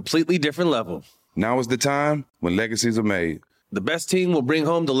games are a completely different level. Now is the time when legacies are made. The best team will bring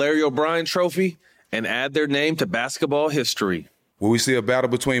home the Larry O'Brien Trophy and add their name to basketball history. Will we see a battle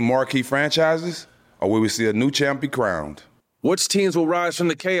between marquee franchises, or will we see a new champ be crowned? Which teams will rise from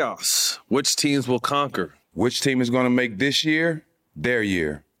the chaos? Which teams will conquer? Which team is going to make this year their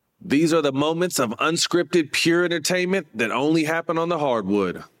year? These are the moments of unscripted, pure entertainment that only happen on the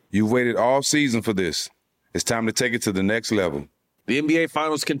hardwood. You've waited all season for this. It's time to take it to the next level. The NBA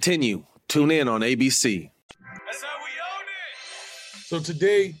Finals continue. Tune in on ABC. That's how we own it. So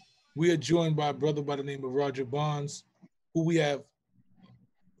today, we are joined by a brother by the name of Roger Bonds, who we have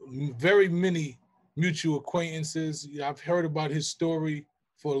very many mutual acquaintances. I've heard about his story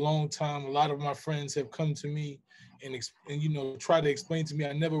for a long time. A lot of my friends have come to me and try to explain to me.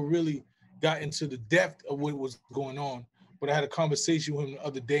 I never really got into the depth of what was going on, but I had a conversation with him the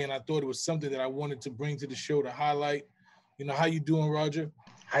other day, and I thought it was something that I wanted to bring to the show to highlight. How you doing, Roger?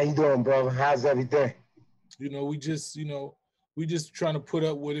 How you doing, brother? How's everything? we just trying to put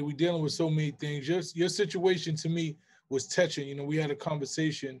up with it. We dealing with so many things. Your situation to me was touching. We had a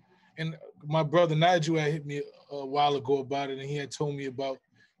conversation, and my brother Nigel had hit me a while ago about it, and he had told me about,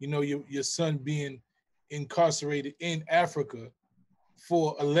 your son being incarcerated in Africa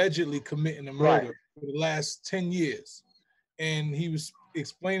for allegedly committing a murder for the last 10 years. And he was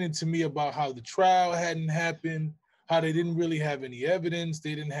explaining to me about how the trial hadn't happened, how they didn't really have any evidence,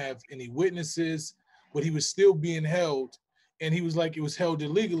 they didn't have any witnesses, but he was still being held. And he was like, it was held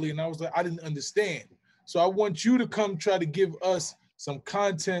illegally. And I was like, I didn't understand. So I want you to come try to give us some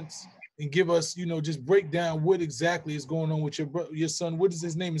contents and give us, just break down what exactly is going on with your son. What is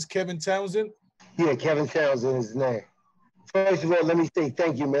his name? Is Kevin Townsend? Yeah, Kevin Townsend is his name. First of all, let me say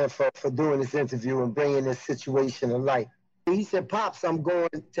thank you, man, for doing this interview and bringing this situation to light. He said, Pops, I'm going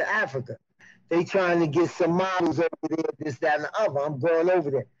to Africa. They trying to get some models over there, this, that, and the other. I'm going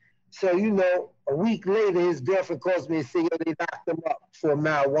over there. So, a week later, his girlfriend calls me and says, they locked him up for a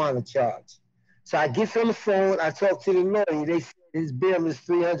marijuana charge. So I get on the phone, I talk to the lawyer. They said his bill is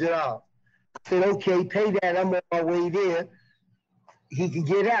 $300. I said, okay, pay that. I'm on my way there. He can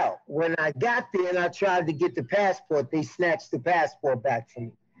get out. When I got there and I tried to get the passport, they snatched the passport back from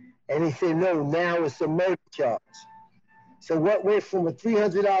me. And they said, no, now it's a murder charge. So what went from a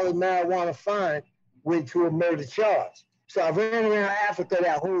 $300 marijuana fine went to a murder charge. So I ran around Africa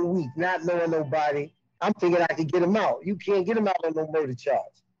that whole week, not knowing nobody. I'm thinking I could get him out. You can't get him out on no murder charge.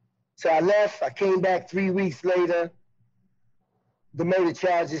 So I left. I came back 3 weeks later. The murder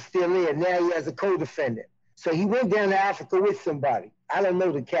charge is still there. Now he has a co-defendant. So he went down to Africa with somebody. I don't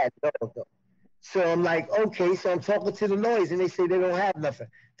know the cat dog though. So I'm like, okay. So I'm talking to the lawyers and they say they don't have nothing.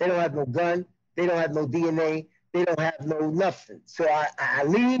 They don't have no gun. They don't have no DNA. They don't have no nothing. So I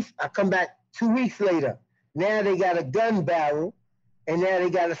leave. I come back 2 weeks later. Now they got a gun barrel and now they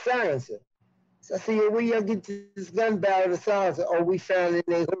got a silencer. So I say, where y'all get this gun barrel, the silencer? Oh, we found it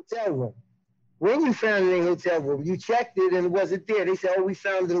in a hotel room. When you found it in a hotel room, you checked it and it wasn't there. They said, oh, we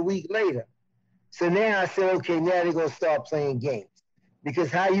found it a week later. So now I said, okay, now they're going to start playing games.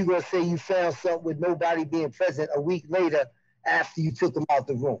 Because how you going to say you found something with nobody being present a week later after you took them out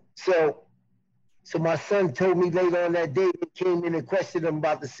the room? So my son told me later on that day, they came in and questioned him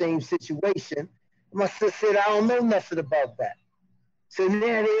about the same situation. My sister said, I don't know nothing about that. So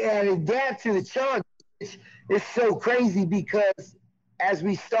now they added that to the charge. It's so crazy because as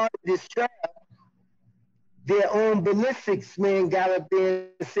we started this trial, their own ballistics man got up there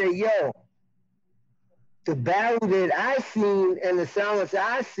and said, yo, the barrel that I seen and the silencer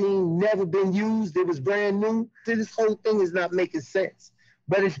I seen never been used. It was brand new. So this whole thing is not making sense.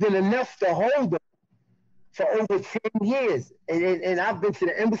 But it's been enough to hold them for over 10 years. And I've been to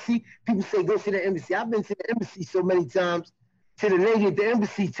the embassy. People say, go to the embassy. I've been to the embassy so many times. To the lady at the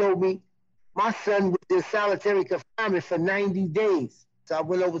embassy told me, my son was in solitary confinement for 90 days. So I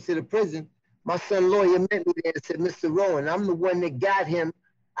went over to the prison. My son lawyer met me there and said, Mr. Rowan, I'm the one that got him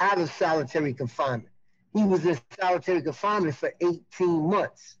out of solitary confinement. He was in solitary confinement for 18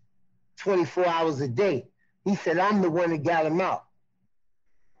 months, 24 hours a day. He said, I'm the one that got him out.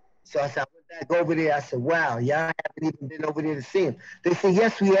 So I said, I went back over there. I said, wow, y'all haven't even been over there to see him. They said,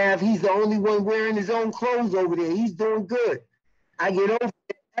 yes, we have. He's the only one wearing his own clothes over there. He's doing good. I get over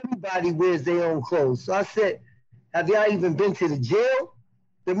there, everybody wears their own clothes. So I said, have y'all even been to the jail?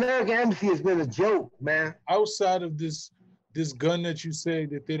 The American Embassy has been a joke, man. Outside of this gun that you say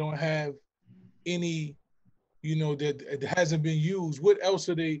that they don't have any, that it hasn't been used, what else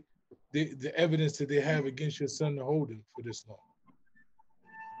are the evidence that they have against your son to hold him for this long?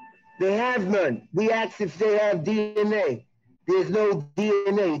 They have none. We asked if they have DNA. There's no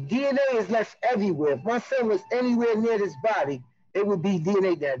DNA. DNA is left everywhere. If my son was anywhere near this body, it would be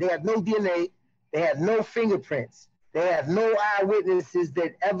DNA there. They have no DNA. They have no fingerprints. They have no eyewitnesses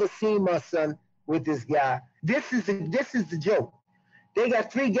that ever seen my son with this guy. This is the joke. They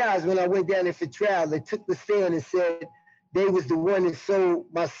got 3 guys when I went down there for trial. They took the stand and said they was the one that sold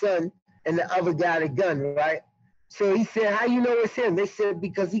my son and the other guy the gun, right? So he said, how you know it's him? They said,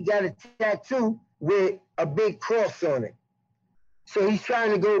 because he got a tattoo with a big cross on it. So he's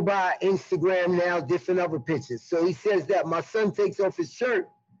trying to go by Instagram now, different other pictures. So he says that my son takes off his shirt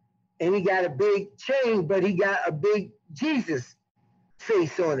and he got a big chain, but he got a big Jesus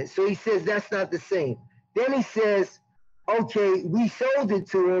face on it. So he says that's not the same. Then he says, okay, we sold it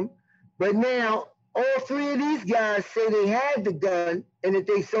to him, but now all 3 of these guys say they had the gun and that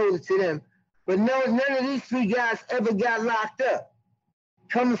they sold it to them. But none of these 3 guys ever got locked up.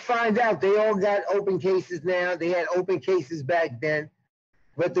 Come to find out, they all got open cases now. They had open cases back then.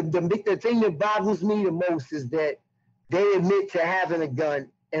 But the thing that boggles me the most is that they admit to having a gun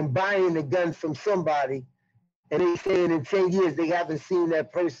and buying the gun from somebody and they saying in 10 years they haven't seen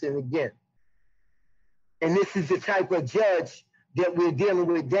that person again. And this is the type of judge that we're dealing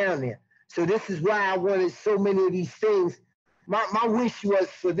with down there. So this is why I wanted so many of these things. My wish was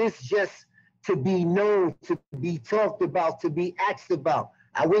for this just to be known, to be talked about, to be asked about.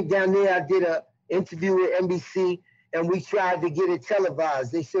 I went down there, I did an interview with NBC, and we tried to get it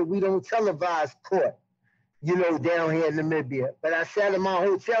televised. They said, we don't televise court, you know, down here in Namibia. But I sat in my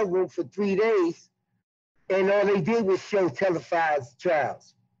hotel room for 3 days, and all they did was show televised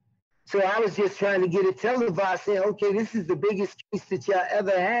trials. So I was just trying to get it televised, saying, okay, this is the biggest case that y'all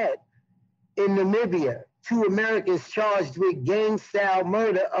ever had in Namibia. 2 Americans charged with gang-style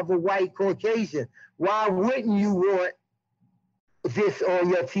murder of a white Caucasian. Why wouldn't you want this on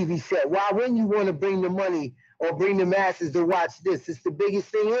your TV set? Why wouldn't you want to bring the money or bring the masses to watch this? It's the biggest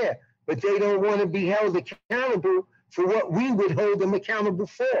thing here. But they don't want to be held accountable for what we would hold them accountable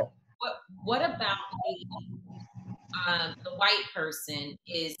for. What about the white person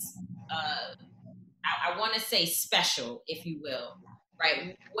is, I want to say special, if you will,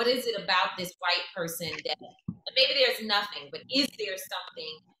 right? What is it about this white person that maybe there's nothing, but is there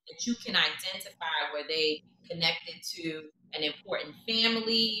something that you can identify where they connected to an important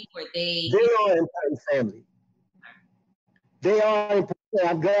family, where they are an important family. They are important.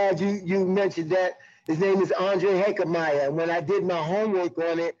 I'm glad you mentioned that. His name is Andre Heckmeyer. And when I did my homework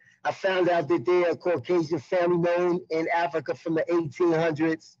on it, I found out that they are a Caucasian family known in Africa from the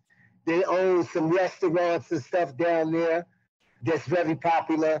 1800s. They own some restaurants and stuff down there that's very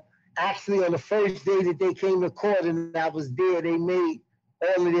popular. Actually, on the first day that they came to court and I was there, they made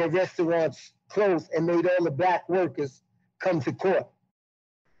all of their restaurants close and made all the black workers come to court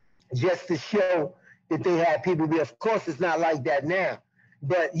just to show that they had people there. Of course, it's not like that now.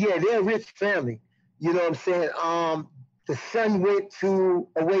 But yeah, they're a rich family. You know what I'm saying? The son went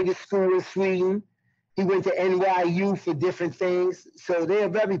away to school in Sweden. He went to NYU for different things. So they're a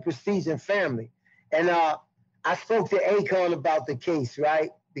very prestigious family. And I spoke to Akon about the case,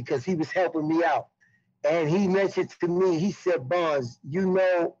 right? Because he was helping me out. And he mentioned to me, he said, Bonds, you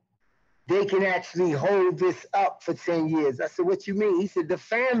know, they can actually hold this up for 10 years. I said, what you mean? He said, the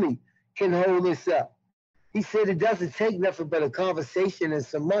family can hold this up. He said, it doesn't take nothing but a conversation and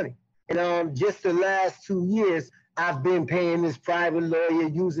some money. And just the last 2 years, I've been paying this private lawyer,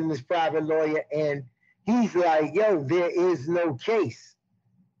 using this private lawyer, and he's like, yo, there is no case.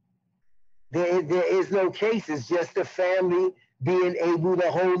 There is no case. It's just the family being able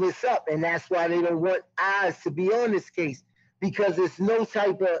to hold this up. And that's why they don't want eyes to be on this case, because there's no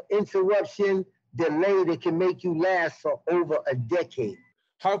type of interruption, delay that can make you last for over a decade.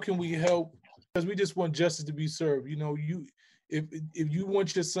 How can we help? Because we just want justice to be served. You know, if you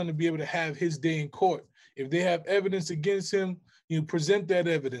want your son to be able to have his day in court, if they have evidence against him, you present that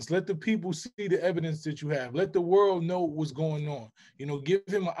evidence. Let the people see the evidence that you have. Let the world know what's going on. You know, give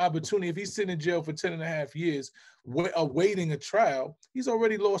him an opportunity. If he's sitting in jail for 10.5 years, awaiting a trial, he's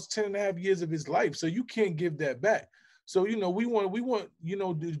already lost 10.5 years of his life. So you can't give that back. So, you know, we want, you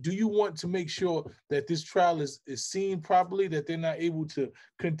know, do you want to make sure that this trial is seen properly, that they're not able to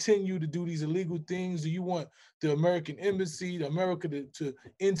continue to do these illegal things? Do you want the American embassy, America to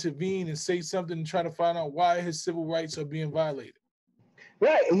intervene and say something and try to find out why his civil rights are being violated?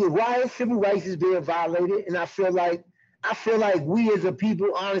 Right, why his civil rights is being violated. And I feel like we as a people,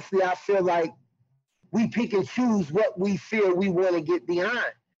 honestly, I feel like we pick and choose what we feel we want to get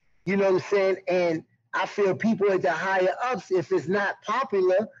behind. You know what I'm saying? And I feel people at the higher ups, if it's not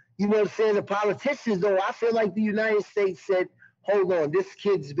popular, you know what I'm saying, the politicians, though, I feel like the United States said, hold on, this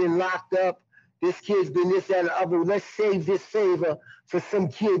kid's been locked up, this kid's been this, that, and the other, let's save this favor for some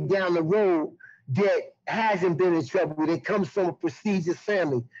kid down the road that hasn't been in trouble, that comes from a prestigious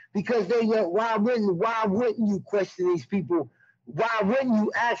family. Because why wouldn't you question these people? Why wouldn't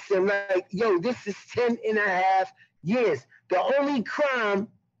you ask them, like, yo, this is 10.5 years. The only crime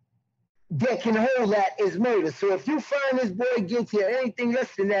that can hold that is murder. So if you find this boy guilty of anything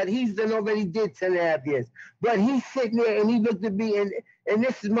less than that, he's done already did 10.5 years. But he's sitting there and he looked at me, and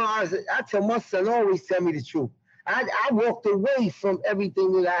this is I tell my son, always tell me the truth. I walked away from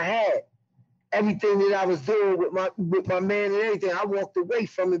everything that I had, everything that I was doing with my man and everything. I walked away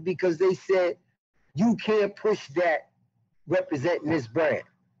from it because they said, you can't push that representing this brand.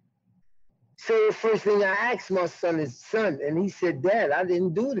 So the first thing I asked my son is, son, and he said, Dad, I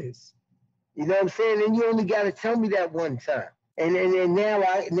didn't do this. You know what I'm saying? And you only got to tell me that one time. And now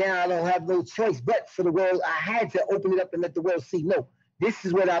I don't have no choice but for the world. I had to open it up and let the world see, no, this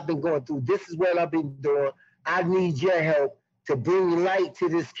is what I've been going through. This is what I've been doing. I need your help to bring light to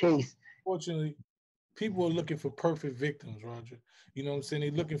this case. Fortunately, people are looking for perfect victims, Roger. You know what I'm saying?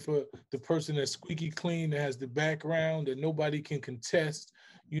 They're looking for the person that's squeaky clean, that has the background that nobody can contest,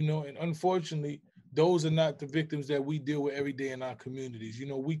 you know, and unfortunately, those are not the victims that we deal with every day in our communities. You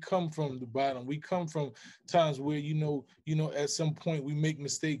know, we come from the bottom. We come from times where, you know, at some point we make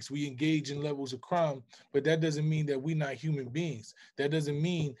mistakes, we engage in levels of crime, but that doesn't mean that we're not human beings. That doesn't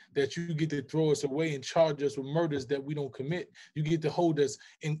mean that you get to throw us away and charge us with murders that we don't commit. You get to hold us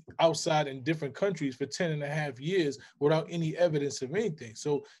outside in different countries for 10.5 years without any evidence of anything.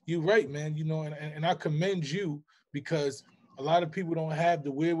 So you're right, man, you know, and I commend you, because a lot of people don't have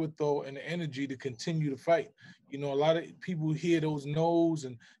the wherewithal and the energy to continue to fight. You know, a lot of people hear those no's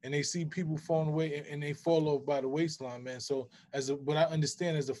and they see people falling away and they fall off by the waistline, man. So but I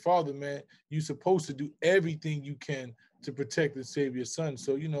understand as a father, man, you're supposed to do everything you can to protect and save your son.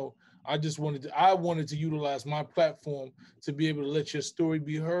 So, you know, I wanted to utilize my platform to be able to let your story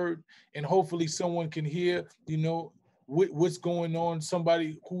be heard, and hopefully someone can hear, you know, what's going on,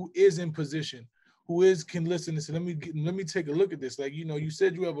 somebody who is in position, can listen and say, let me take a look at this. Like, you know, you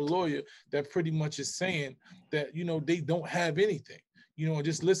said you have a lawyer that pretty much is saying that, you know, they don't have anything. You know,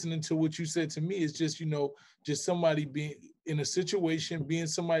 just listening to what you said to me is just, you know, just somebody being in a situation, being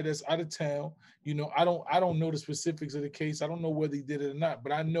somebody that's out of town. You know, I don't know the specifics of the case. I don't know whether he did it or not,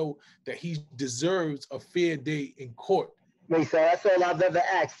 but I know that he deserves a fair day in court. Mesa, that's all I've ever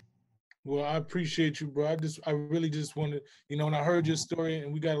asked. Well, I appreciate you, bro. I really just wanted, you know, and I heard your story,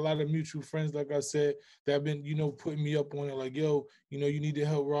 and we got a lot of mutual friends, like I said, that have been, you know, putting me up on it, like, yo, you know, you need to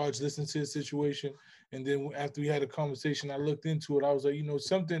help Raj listen to his situation. And then after we had a conversation, I looked into it. I was like, you know,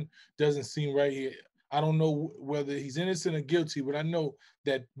 something doesn't seem right here. I don't know whether he's innocent or guilty, but I know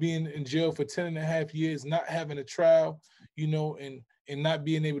that being in jail for 10.5 years, not having a trial, you know, and not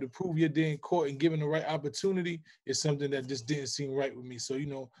being able to prove your day in court and given the right opportunity is something that just didn't seem right with me. So, you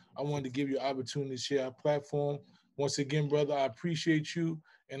know, I wanted to give you an opportunity to share our platform. Once again, brother, I appreciate you,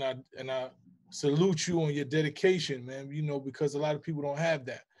 and I salute you on your dedication, man, you know, because a lot of people don't have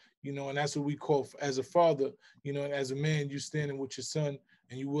that, you know, and that's what we call, as a father, you know, and as a man, you standing with your son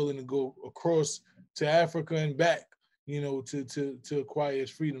and you're willing to go across to Africa and back, you know, to acquire his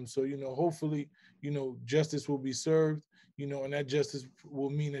freedom. So, you know, hopefully, you know, justice will be served. You know, and that justice will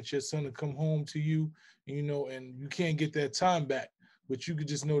mean that your son will come home to you, you know, and you can't get that time back, but you could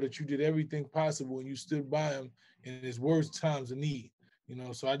just know that you did everything possible and you stood by him in his worst times of need, you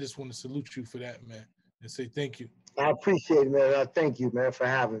know. So I just want to salute you for that, man, and say thank you. I appreciate it, man. Thank you, man, for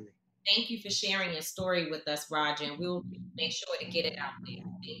having me. Thank you for sharing your story with us, Roger, and we'll make sure to get it out there.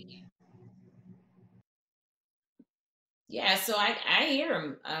 Thank you. Yeah, so I hear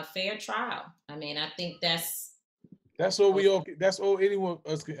him, a fair trial. I mean, I think that's all anyone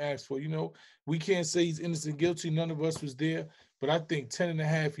of us can ask for. You know, we can't say he's innocent, guilty. None of us was there, but I think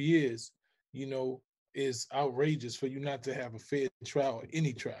 10.5 years, you know, is outrageous for you not to have a fair trial or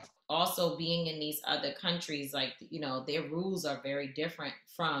any trial. Also, being in these other countries, like, you know, their rules are very different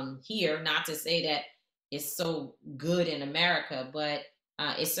from here. Not to say that it's so good in America, but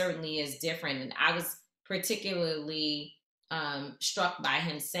it certainly is different. And I was particularly struck by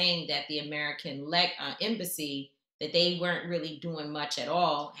him saying that the American embassy, that they weren't really doing much at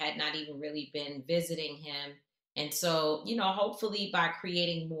all, had not even really been visiting him. And so, you know, hopefully by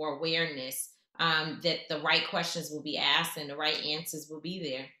creating more awareness, that the right questions will be asked and the right answers will be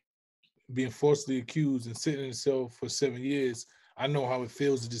there. Being falsely accused and sitting in a cell for 7 years, I know how it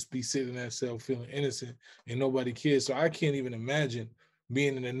feels to just be sitting in that cell feeling innocent and nobody cares. So I can't even imagine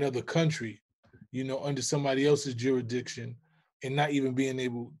being in another country, you know, under somebody else's jurisdiction and not even being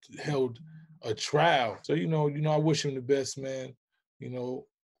able to held a trial. So, you know, I wish him the best, man. You know,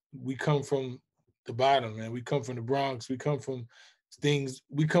 we come from the bottom, man. We come from the Bronx. We come from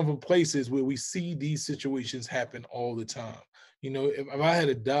places where we see these situations happen all the time. You know, if I had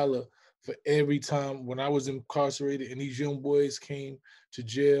 $1 for every time when I was incarcerated and these young boys came to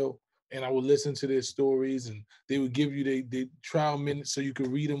jail, and I would listen to their stories, and they would give you the trial minutes so you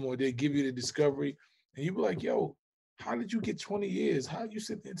could read them, or they'd give you the discovery, and you'd be like, yo, how did you get 20 years? How did you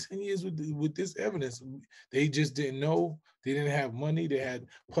sit there 10 years with this evidence? They just didn't know. They didn't have money. They had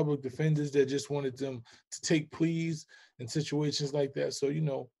public defenders that just wanted them to take pleas in situations like that. So, you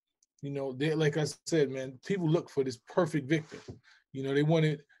know, they, like I said, man, people look for this perfect victim. You know, they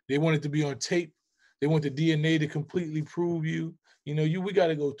wanted to be on tape. They want the DNA to completely prove you. You know, we got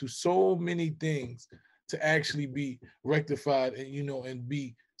to go through so many things to actually be rectified and, you know, and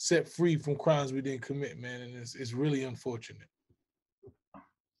be set free from crimes we didn't commit, man. And it's really unfortunate.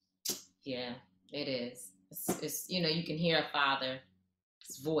 Yeah, it is. It's you know, you can hear a father's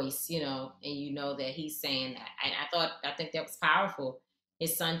voice, you know, and you know that he's saying that. And I think that was powerful.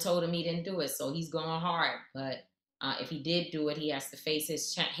 his son told him he didn't do it, so he's going hard. But if he did do it, he has to face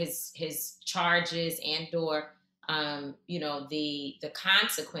his charges and/or the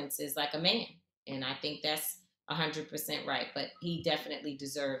consequences like a man. And I think that's 100% right. But he definitely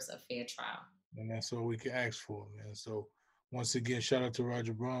deserves a fair trial. And that's all we can ask for, man. So once again, shout out to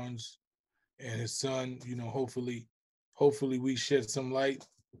Roger Bronze and his son. Hopefully we shed some light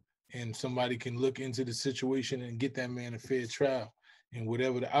and somebody can look into the situation and get that man a fair trial. And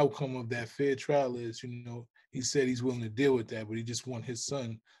whatever the outcome of that fair trial is, he said he's willing to deal with that, but he just wants his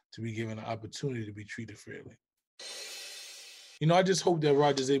son to be given an opportunity to be treated fairly. I just hope that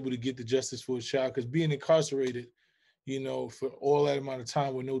Roger's able to get the justice for his child, because being incarcerated, for all that amount of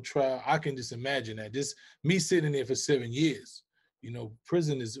time with no trial, I can just imagine that. Just me sitting there for 7 years,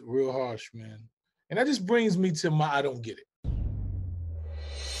 prison is real harsh, man. And that just brings me to my I don't get it.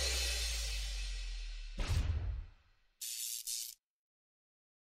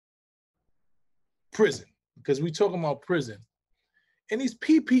 Prison, because we talking about prison and these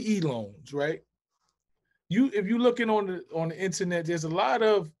PPE loans, right? If you're looking on the internet, there's a lot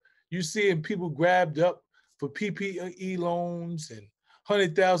of you seeing people grabbed up for PPE loans and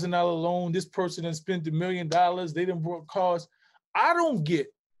 $100,000 loan. This person has spent $1 million. They done brought cars. I don't get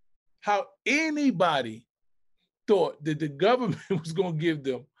how anybody thought that the government was going to give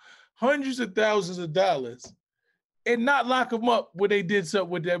them hundreds of thousands of dollars and not lock them up when they did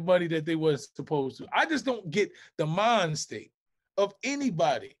something with that money that they weren't supposed to. I just don't get the mind state of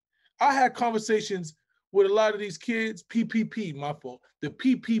anybody. I had conversations with a lot of these kids, PPP, my fault, the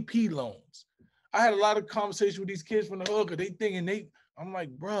PPP loans. I had a lot of conversations with these kids from the hood, they thinking I'm like,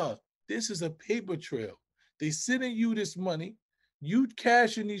 bruh, this is a paper trail. They sending you this money, you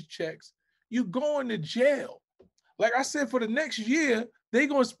cashing these checks, you going to jail. Like I said, for the next year, they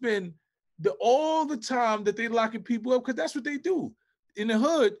gonna spend all the time that they locking people up, because that's what they do. In the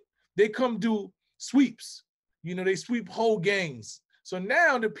hood, they come do sweeps. They sweep whole gangs. So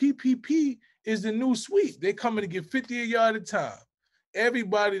now the PPP is the new sweep. They coming to get 50 a yard at a time.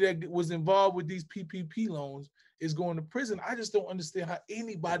 Everybody that was involved with these PPP loans is going to prison. I just don't understand how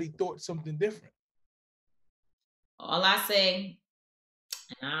anybody thought something different. All I say,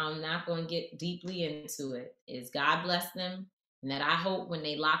 and I'm not going to get deeply into it, is God bless them. And that I hope when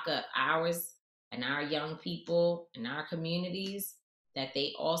they lock up ours and our young people and our communities, that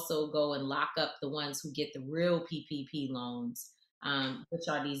they also go and lock up the ones who get the real PPP loans, which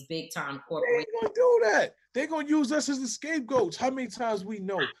are these big time corporations. They ain't gonna do that. They're gonna use us as the scapegoats. How many times we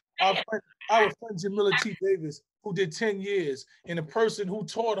know our friend Jamila T. Davis, who did 10 years, and the person who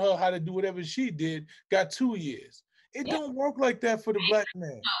taught her how to do whatever she did got 2 years. It don't work like that for the Black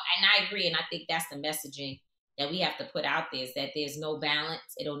man. No, and I agree, and I think that's the messaging that we have to put out there, is that there's no balance.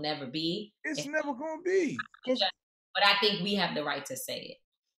 It'll never be. It's never gonna be. But I think we have the right to say it.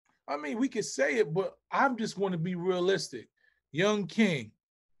 I mean, we can say it, but I just want to be realistic. Young king,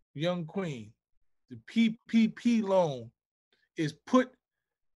 young queen, the PPP loan is put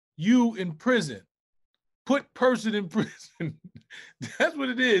you in prison. Put person in prison. That's what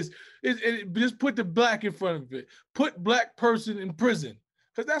it is. It just put the black in front of it. Put black person in prison.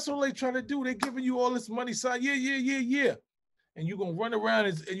 Because that's all they trying to do. They're giving you all this money, son. Yeah. And you're going to run around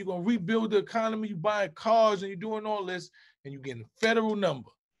and you're going to rebuild the economy. You buying cars and you're doing all this and you're getting a federal number.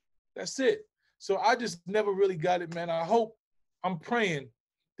 That's it. So I just never really got it, man. I'm praying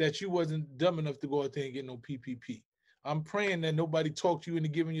that you wasn't dumb enough to go out there and get no PPP. I'm praying that nobody talked you into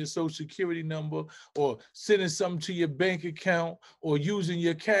giving your social security number or sending something to your bank account or using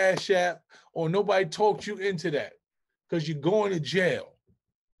your Cash App, or nobody talked you into that, because you're going to jail.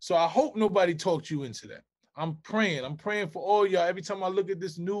 So I hope nobody talked you into that. I'm praying for all y'all. Every time I look at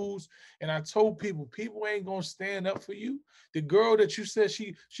this news, and I told people ain't gonna stand up for you. The girl that you said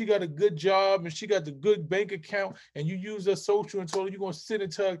she got a good job and she got the good bank account, and you use her social and told her you're gonna sit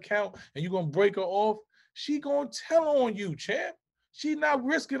into her account and you're gonna break her off, she gonna tell on you, champ. She not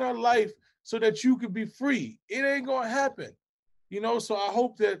risking her life so that you could be free. It ain't gonna happen. So I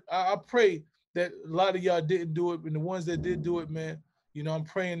hope that, I pray that a lot of y'all didn't do it, and the ones that did do it, man, I'm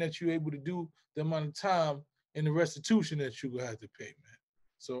praying that you're able to do the amount of time and the restitution that you're going to have to pay, man.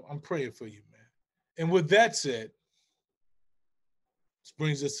 So I'm praying for you, man. And with that said, this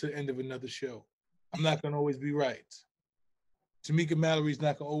brings us to the end of another show. I'm not going to always be right. Tamika Mallory's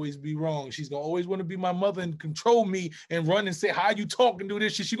not going to always be wrong. She's going to always want to be my mother and control me and run and say, how you talk and do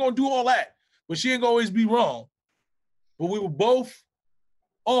this shit. She's going to do all that, but she ain't going to always be wrong. But we will both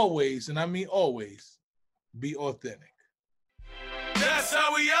always, and I mean always, be authentic. That's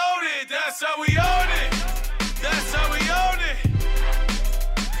how we own it. That's how we own it. That's how we own it.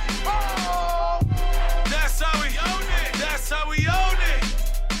 Oh! That's how we own it. That's how we own it.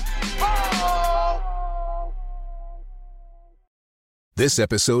 This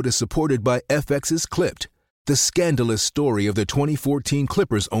episode is supported by FX's Clipped, the scandalous story of the 2014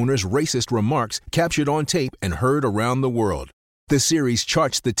 Clippers owner's racist remarks captured on tape and heard around the world. The series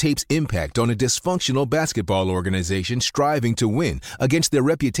charts the tape's impact on a dysfunctional basketball organization striving to win against their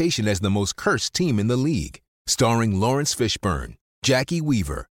reputation as the most cursed team in the league. Starring Lawrence Fishburne, Jackie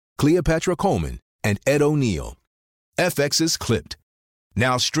Weaver, Cleopatra Coleman, and Ed O'Neill. FX's Clipped.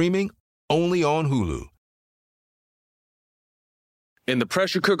 Now streaming only on Hulu. In the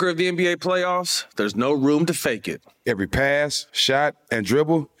pressure cooker of the NBA playoffs, there's no room to fake it. Every pass, shot, and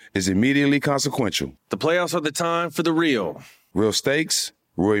dribble is immediately consequential. The playoffs are the time for the real. Real stakes,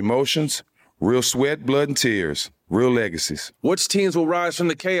 real emotions, real sweat, blood, and tears, real legacies. Which teams will rise from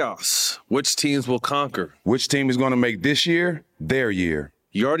the chaos? Which teams will conquer? Which team is going to make this year their year?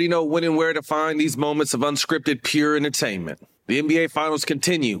 You already know when and where to find these moments of unscripted, pure entertainment. The NBA Finals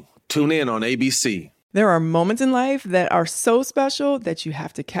continue. Tune in on ABC. There are moments in life that are so special that you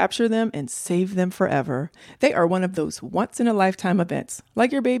have to capture them and save them forever. They are one of those once-in-a-lifetime events,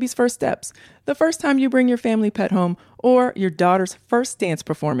 like your baby's first steps, the first time you bring your family pet home, or your daughter's first dance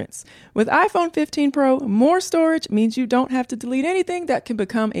performance. With iPhone 15 Pro, more storage means you don't have to delete anything that can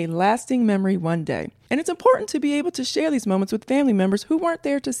become a lasting memory one day. And it's important to be able to share these moments with family members who weren't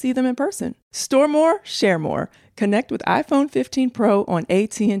there to see them in person. Store more, share more. Connect with iPhone 15 Pro on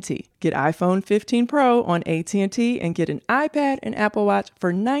AT&T. Get iPhone 15 Pro on AT&T and get an iPad and Apple Watch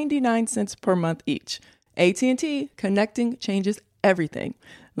for 99 cents per month each. AT&T, connecting changes everything.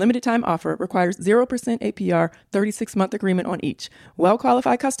 Limited time offer requires 0% APR, 36-month agreement on each.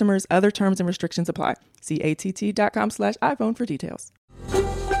 Well-qualified customers, other terms and restrictions apply. See att.com/iPhone for details.